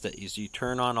and test it, is you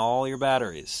turn on all your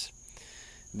batteries.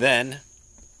 Then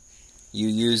you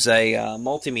use a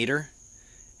multimeter,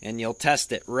 and you'll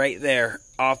test it right there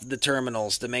off the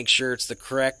terminals to make sure it's the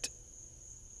correct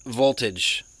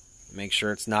voltage. Make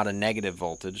sure it's not a negative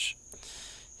voltage.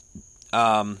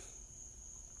 And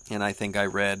I think I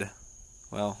read,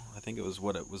 well, I think it was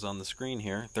what it was on the screen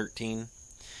here, 13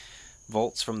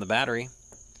 volts from the battery.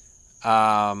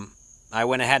 I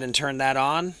went ahead and turned that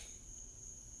on,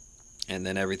 and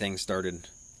then everything started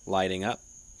lighting up.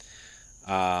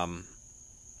 And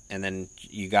then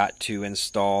you got to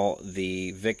install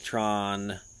the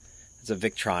Victron, it's a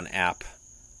Victron app,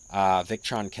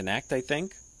 Victron Connect, I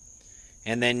think.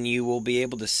 And then you will be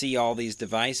able to see all these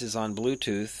devices on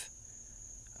Bluetooth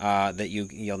that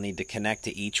you'll need to connect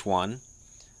to each one.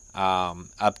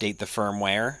 Update the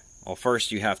firmware. Well,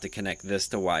 first you have to connect this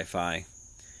to Wi-Fi,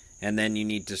 and then you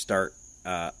need to start.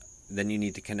 Then you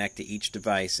need to connect to each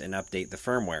device and update the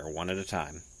firmware one at a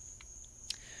time.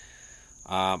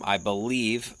 I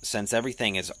believe, since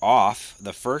everything is off,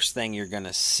 the first thing you're going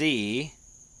to see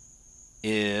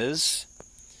is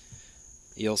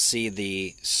you'll see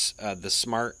the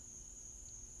smart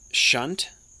shunt,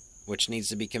 which needs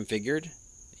to be configured.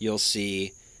 You'll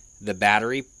see the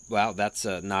battery. Well, that's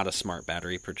not a smart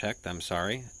battery protect. I'm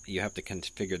sorry. You have to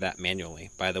configure that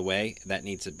manually. By the way, that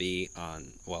needs to be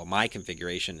on, well, my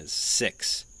configuration is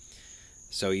 6.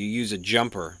 So you use a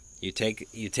jumper. You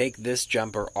take this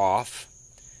jumper off,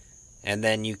 and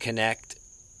then you connect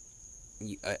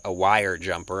a wire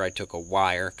jumper. I took a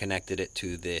wire, connected it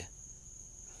to the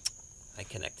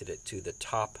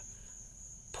top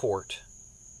port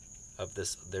of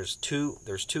this. There's two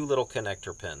little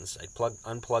connector pins. I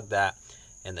unplugged that,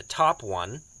 and the top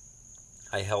one,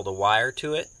 I held a wire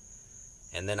to it,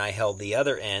 and then I held the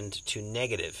other end to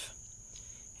negative.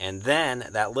 And then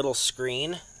that little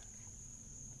screen,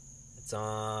 it's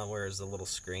on, where's the little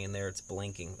screen there? It's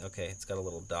blinking. Okay, it's got a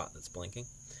little dot that's blinking.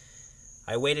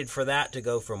 I waited for that to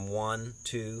go from 1,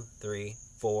 2, 3,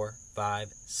 4, 5,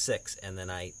 6, and then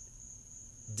I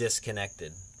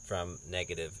disconnected from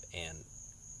negative and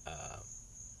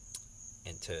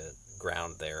into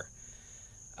ground there.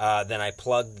 Then I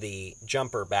plugged the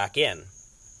jumper back in.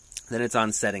 Then it's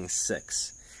on setting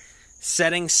 6.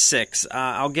 Setting 6,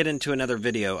 I'll get into another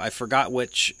video. I forgot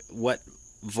what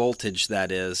voltage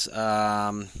that is.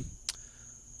 I'll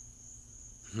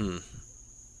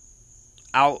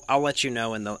let you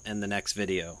know in the next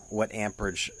video what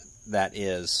amperage that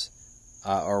is,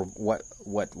 or what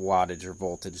wattage or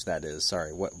voltage that is.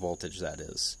 Sorry, what voltage that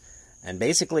is. And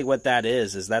basically what that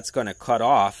is that's going to cut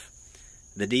off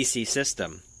the DC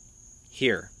system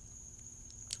here.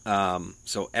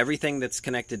 So everything that's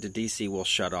connected to DC will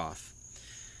shut off.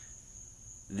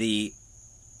 The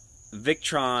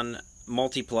Victron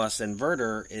Multiplus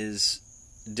inverter is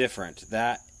different.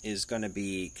 That is going to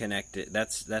be connected.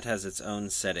 That has its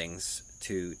own settings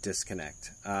to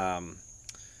disconnect.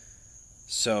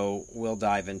 So we'll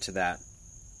dive into that.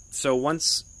 So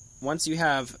once you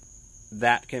have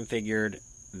that configured,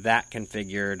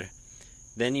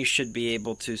 then you should be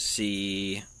able to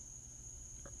see,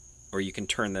 or you can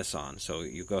turn this on. So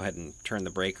you go ahead and turn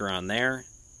the breaker on there,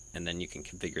 and then you can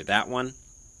configure that one.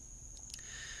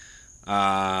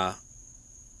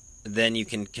 Then you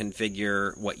can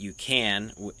configure what you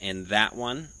can in that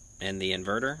one and the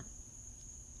inverter.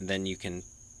 Then you can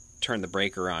turn the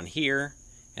breaker on here,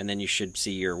 and then you should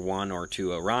see your 1 or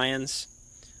 2 Orions.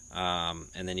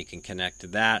 And then you can connect to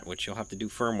that, which you'll have to do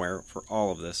firmware for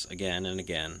all of this again and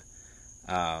again.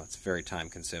 It's very time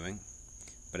consuming,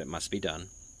 but it must be done.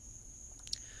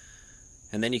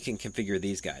 And then you can configure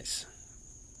these guys.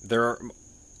 They're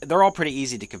all pretty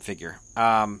easy to configure.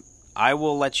 I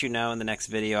will let you know in the next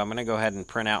video. I'm going to go ahead and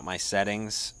print out my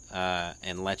settings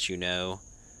and let you know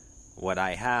what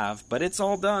I have. But it's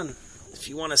all done. If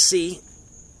you want to see,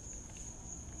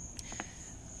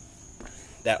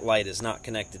 that light is not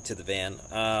connected to the van.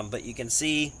 But you can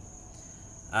see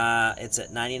it's at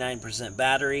 99%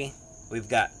 battery. We've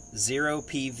got 0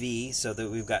 PV, so that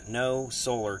we've got no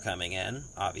solar coming in.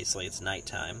 Obviously, it's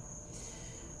nighttime.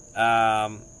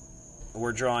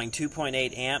 We're drawing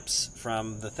 2.8 amps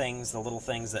from the little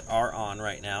things that are on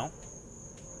right now.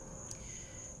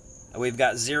 We've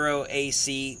got 0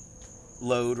 AC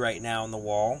load right now in the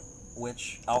wall,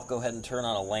 which I'll go ahead and turn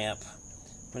on a lamp.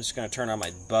 I'm just going to turn on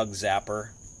my bug zapper,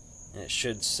 and it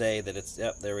should say that it's,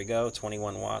 yep, there we go,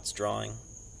 21 watts drawing.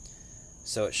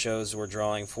 So it shows we're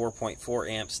drawing 4.4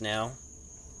 amps now.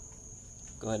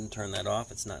 Go ahead and turn that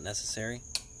off, it's not necessary.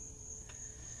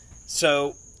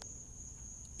 So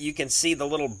you can see the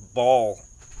little ball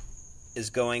is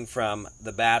going from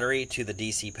the battery to the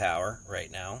DC power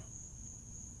right now.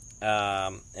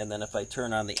 And then if I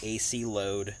turn on the AC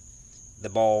load, the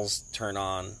balls turn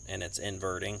on and it's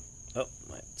inverting. Oh,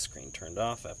 my screen turned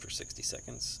off after 60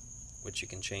 seconds, which you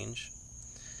can change.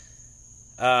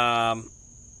 Yeah,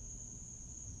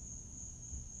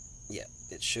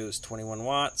 it shows 21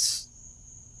 watts,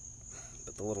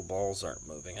 but the little balls aren't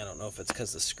moving. I don't know if it's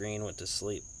because the screen went to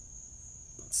sleep.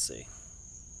 Let's see.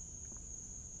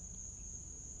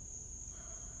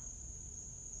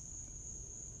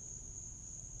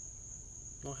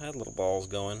 Well, I had little balls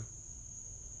going.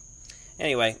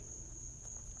 Anyway,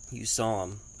 you saw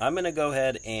them. I'm going to go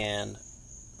ahead and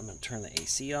I'm going to turn the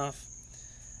AC off.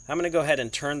 I'm going to go ahead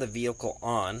and turn the vehicle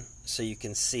on so you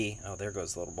can see. Oh, there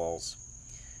goes the little balls.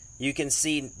 You can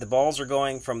see the balls are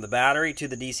going from the battery to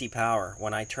the DC power.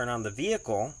 When I turn on the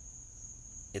vehicle,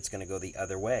 it's going to go the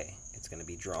other way. It's going to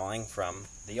be drawing from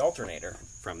the alternator,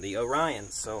 from the Orion.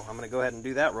 So I'm going to go ahead and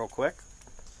do that real quick.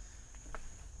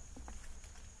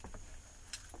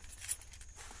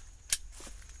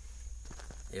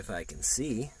 If I can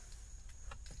see.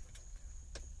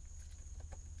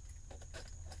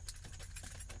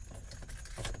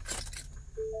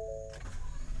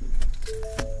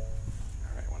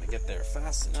 Alright, I want to get there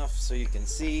fast enough so you can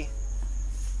see.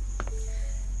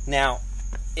 Now,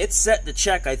 it's set to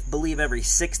check, I believe, every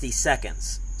 60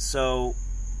 seconds. So,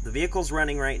 the vehicle's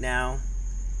running right now,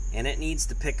 and it needs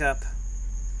to pick up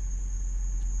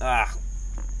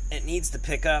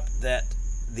that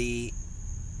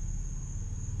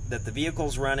the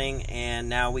vehicle's running, and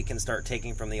now we can start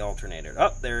taking from the alternator.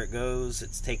 Oh, there it goes.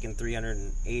 It's taking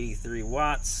 383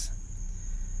 watts.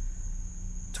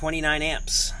 29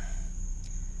 amps.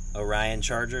 Orion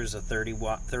charger is a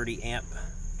 30 amp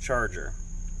charger.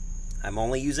 I'm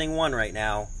only using one right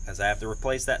now because I have to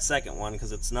replace that second one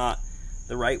because it's not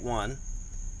the right one.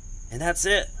 And that's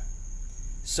it.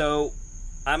 So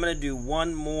I'm going to do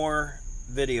one more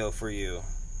video for you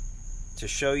to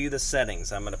show you the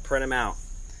settings. I'm going to print them out.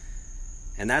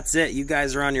 And that's it. You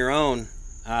guys are on your own.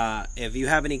 If you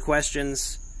have any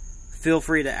questions, feel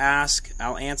free to ask.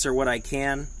 I'll answer what I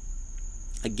can.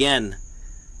 Again,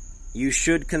 you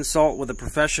should consult with a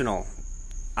professional.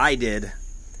 I did.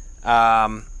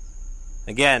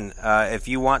 Again, if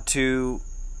you want to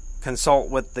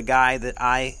consult with the guy that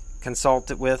I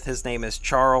consulted with, his name is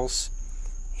Charles.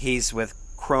 He's with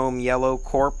Chrome Yellow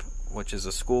Corp, which is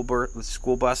a school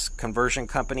bus conversion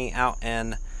company out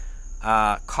in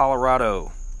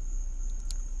Colorado.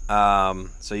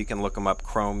 So you can look him up,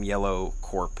 Chrome Yellow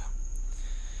Corp.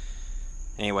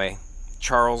 Anyway,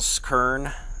 Charles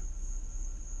Kern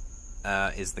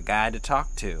is the guy to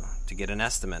talk to get an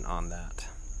estimate on that.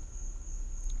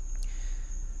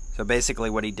 So basically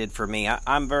what he did for me,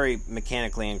 I'm very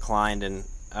mechanically inclined and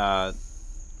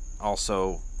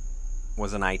also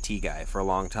was an IT guy for a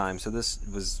long time. So this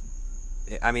was,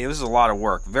 I mean, it was a lot of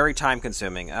work, very time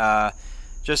consuming.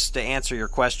 Just to answer your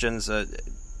questions,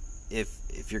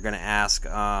 if you're going to ask,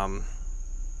 I'd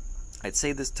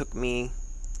say this took me,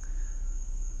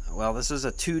 well, this was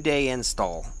a 2-day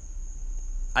install.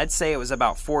 I'd say it was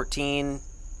about 14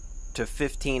 to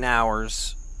 15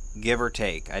 hours, give or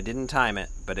take. I didn't time it,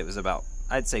 but it was about,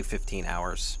 I'd say 15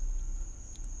 hours.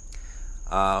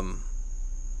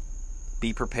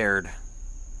 Be prepared.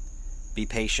 Be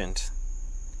patient.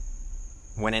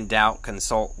 When in doubt,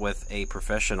 consult with a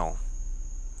professional.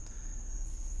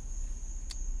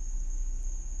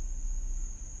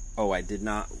 Oh, I did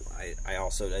not. I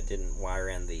didn't wire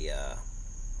in the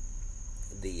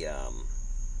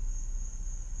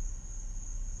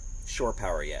shore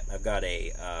power yet. I've got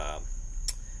a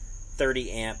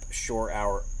 30 amp shore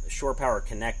power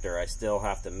connector. I still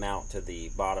have to mount to the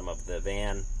bottom of the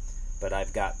van, but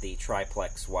I've got the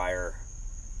triplex wire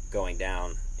going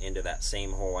down into that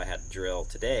same hole I had to drill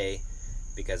today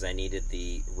because I needed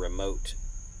the remote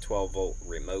 12-volt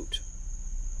remote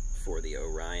for the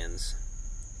Orions.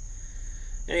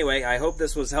 Anyway, I hope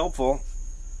this was helpful.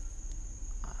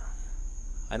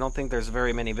 I don't think there's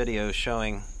very many videos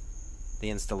showing the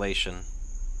installation.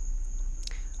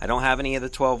 I don't have any of the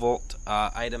 12-volt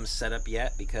items set up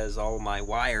yet because all my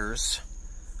wires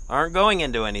aren't going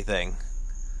into anything.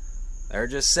 They're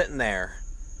just sitting there.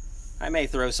 I may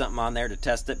throw something on there to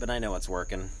test it, but I know it's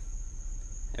working.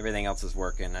 Everything else is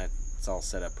working. It's all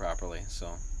set up properly, so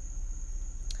I'll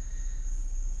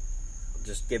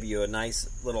just give you a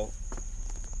nice little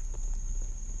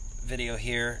video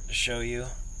here to show you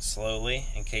slowly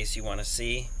in case you want to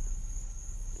see.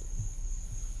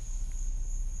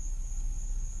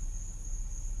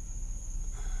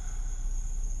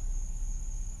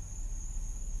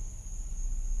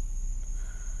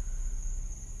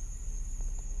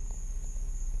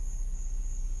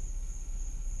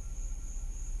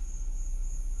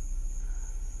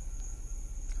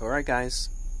 Alright guys,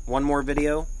 one more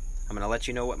video. I'm going to let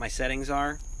you know what my settings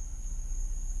are.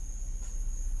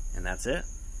 And that's it.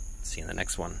 See you in the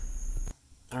next one.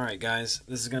 Alright guys,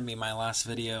 this is going to be my last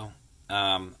video.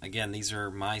 Again, these are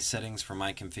my settings for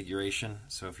my configuration,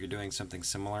 so if you're doing something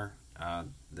similar,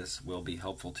 this will be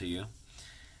helpful to you.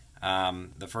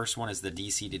 The first one is the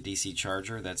DC to DC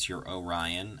charger. That's your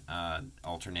Orion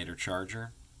alternator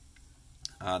charger.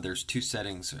 There's two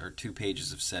settings, or 2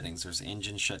 pages of settings. There's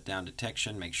engine shutdown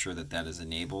detection. Make sure that that is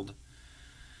enabled.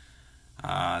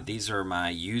 These are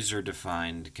my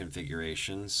user-defined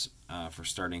configurations for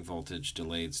starting voltage,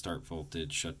 delayed start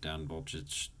voltage, shutdown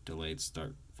voltage, delayed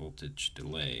start voltage,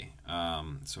 delay.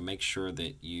 So make sure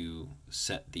that you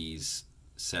set these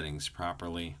settings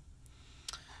properly.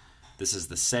 This is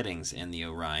the settings in the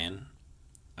Orion.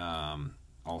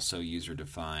 Also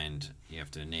user-defined. You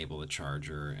have to enable the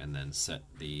charger and then set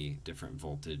the different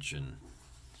voltage and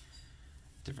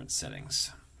different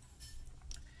settings.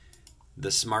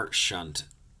 The smart shunt.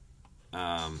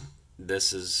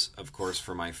 This is, of course,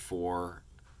 for my 4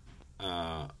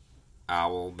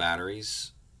 Owl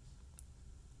batteries.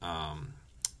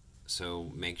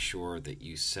 So make sure that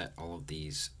you set all of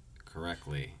these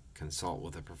correctly. Consult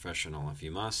with a professional if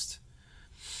you must.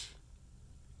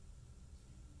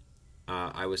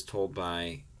 I was told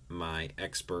by my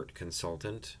expert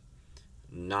consultant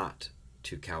not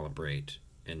to calibrate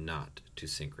and not to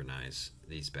synchronize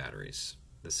these batteries.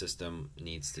 The system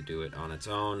needs to do it on its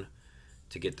own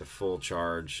to get the full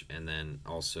charge and then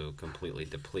also completely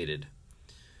depleted.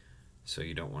 So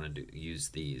you don't want to use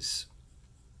these.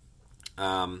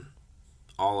 All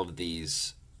of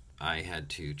these, I had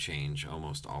to change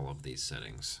almost all of these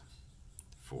settings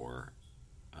for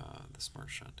the smart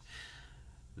shunt.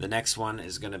 The next one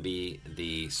is going to be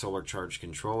the solar charge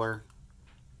controller.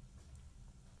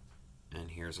 And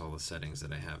here's all the settings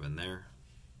that I have in there.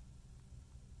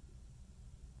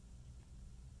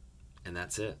 And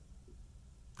that's it.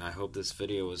 I hope this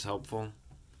video was helpful.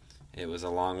 It was a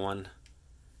long one.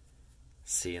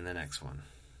 See you in the next one.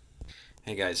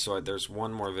 Hey guys, so there's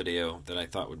one more video that I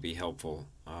thought would be helpful,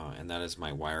 and that is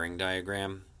my wiring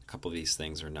diagram. A couple of these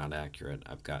things are not accurate.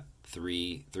 I've got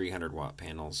 3 300-watt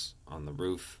panels on the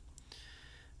roof.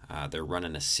 They're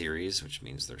running a series, which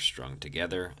means they're strung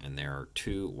together, and there are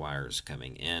 2 wires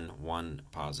coming in, one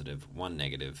positive, one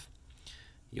negative.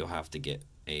 You'll have to get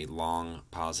a long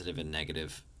positive and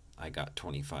negative. I got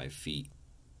 25 feet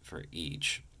for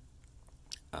each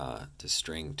to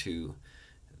string to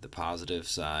the positive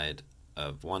side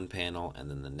of one panel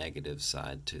and then the negative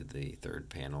side to the 3rd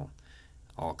panel,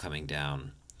 all coming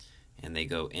down. And they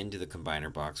go into the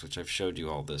combiner box, which I've showed you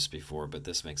all this before, but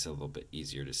this makes it a little bit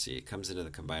easier to see. It comes into the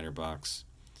combiner box.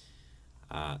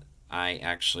 I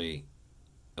actually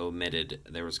omitted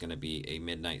there was going to be a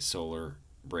midnight solar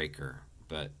breaker,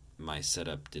 but my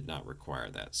setup did not require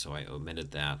that, so I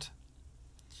omitted that.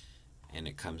 And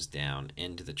it comes down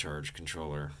into the charge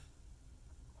controller,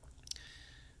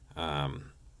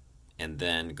 and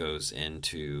then goes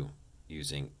into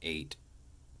using 8-2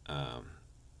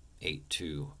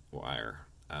 wire.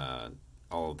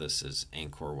 All of this is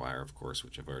Anchor wire, of course,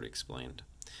 which I've already explained.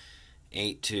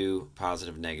 8-2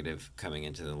 positive negative coming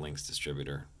into the Lynx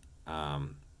distributor.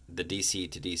 The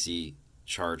DC to DC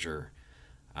charger,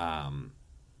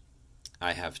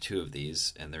 I have 2 of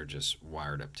these and they're just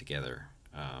wired up together.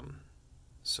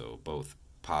 So both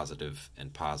positive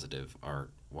and positive are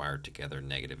wired together,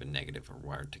 negative and negative are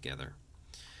wired together.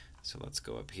 So let's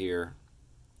go up here.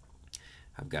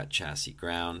 I've got chassis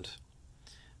ground,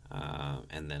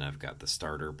 and then I've got the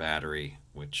starter battery,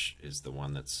 which is the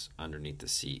one that's underneath the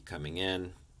seat coming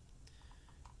in.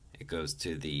 It goes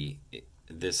to the,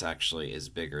 this actually is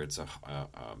bigger. It's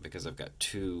because I've got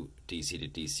 2 DC to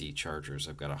DC chargers.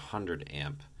 I've got a 100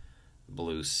 amp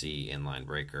Blue Sea inline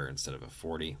breaker instead of a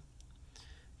 40.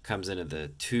 Comes into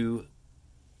the 2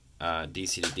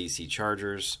 DC to DC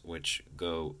chargers, which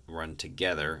run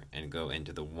together and go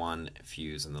into the one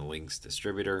fuse in the Lynx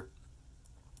distributor.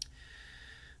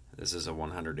 This is a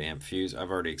 100 amp fuse.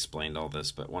 I've already explained all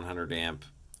this, but 100 amp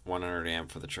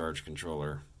for the charge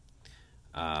controller.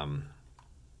 And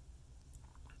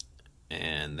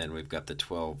then we've got the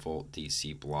 12 volt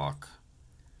DC block,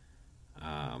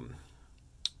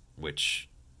 which,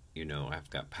 you know, I've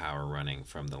got power running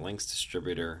from the Lynx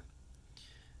distributor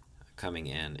coming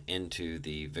into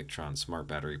the Victron Smart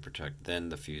Battery Protect, then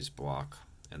the fuse block,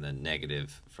 and then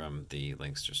negative from the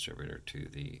Lynx distributor to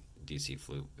the DC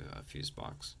fuse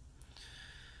box.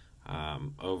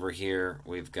 Over here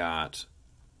we've got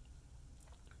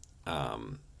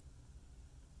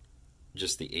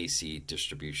just the AC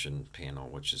distribution panel,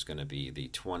 which is going to be the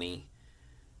 20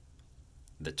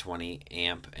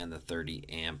 amp and the 30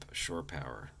 amp shore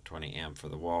power. 20 amp for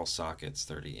the wall sockets,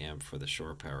 30 amp for the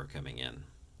shore power coming in.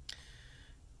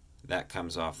 That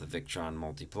comes off the Victron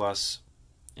Multi Plus,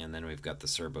 and then we've got the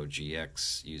Cerbo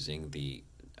GX using the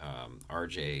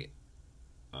RJ45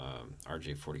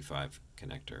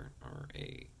 connector, or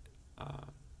a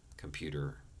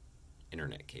computer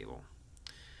internet cable.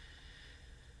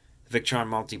 Victron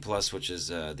Multi Plus, which is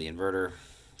the inverter,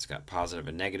 it's got positive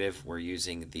and negative. We're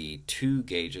using the 2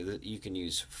 gauge. You can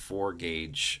use 4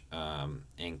 gauge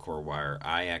Anchor wire.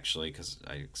 I actually, because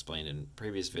I explained in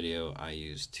previous video, I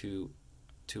use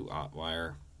 2-aught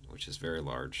wire, which is very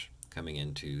large, coming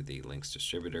into the Lynx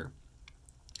distributor.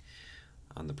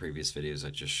 On the previous videos I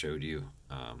just showed you,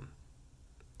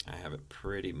 I have it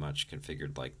pretty much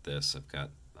configured like this. I've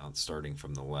got, starting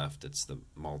from the left, it's the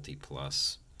Multi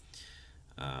Plus,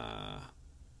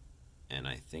 and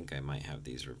I think I might have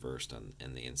these reversed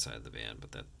in the inside of the band,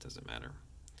 but that doesn't matter.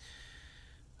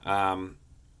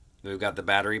 We've got the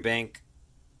battery bank,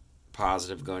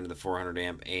 positive going to the 400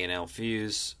 amp A&L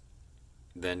fuse,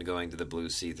 then going to the blue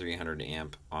C300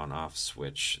 amp on-off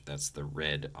switch. That's the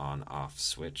red on-off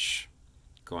switch,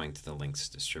 going to the Lynx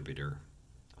distributor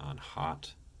on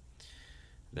hot.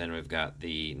 Then we've got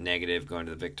the negative going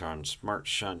to the Victron Smart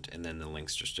Shunt, and then the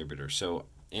Lynx distributor. So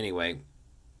anyway,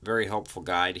 very helpful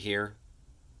guide here.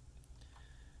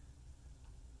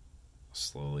 I'll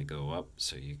slowly go up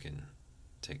so you can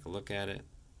take a look at it.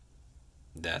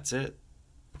 That's it.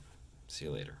 See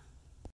you later.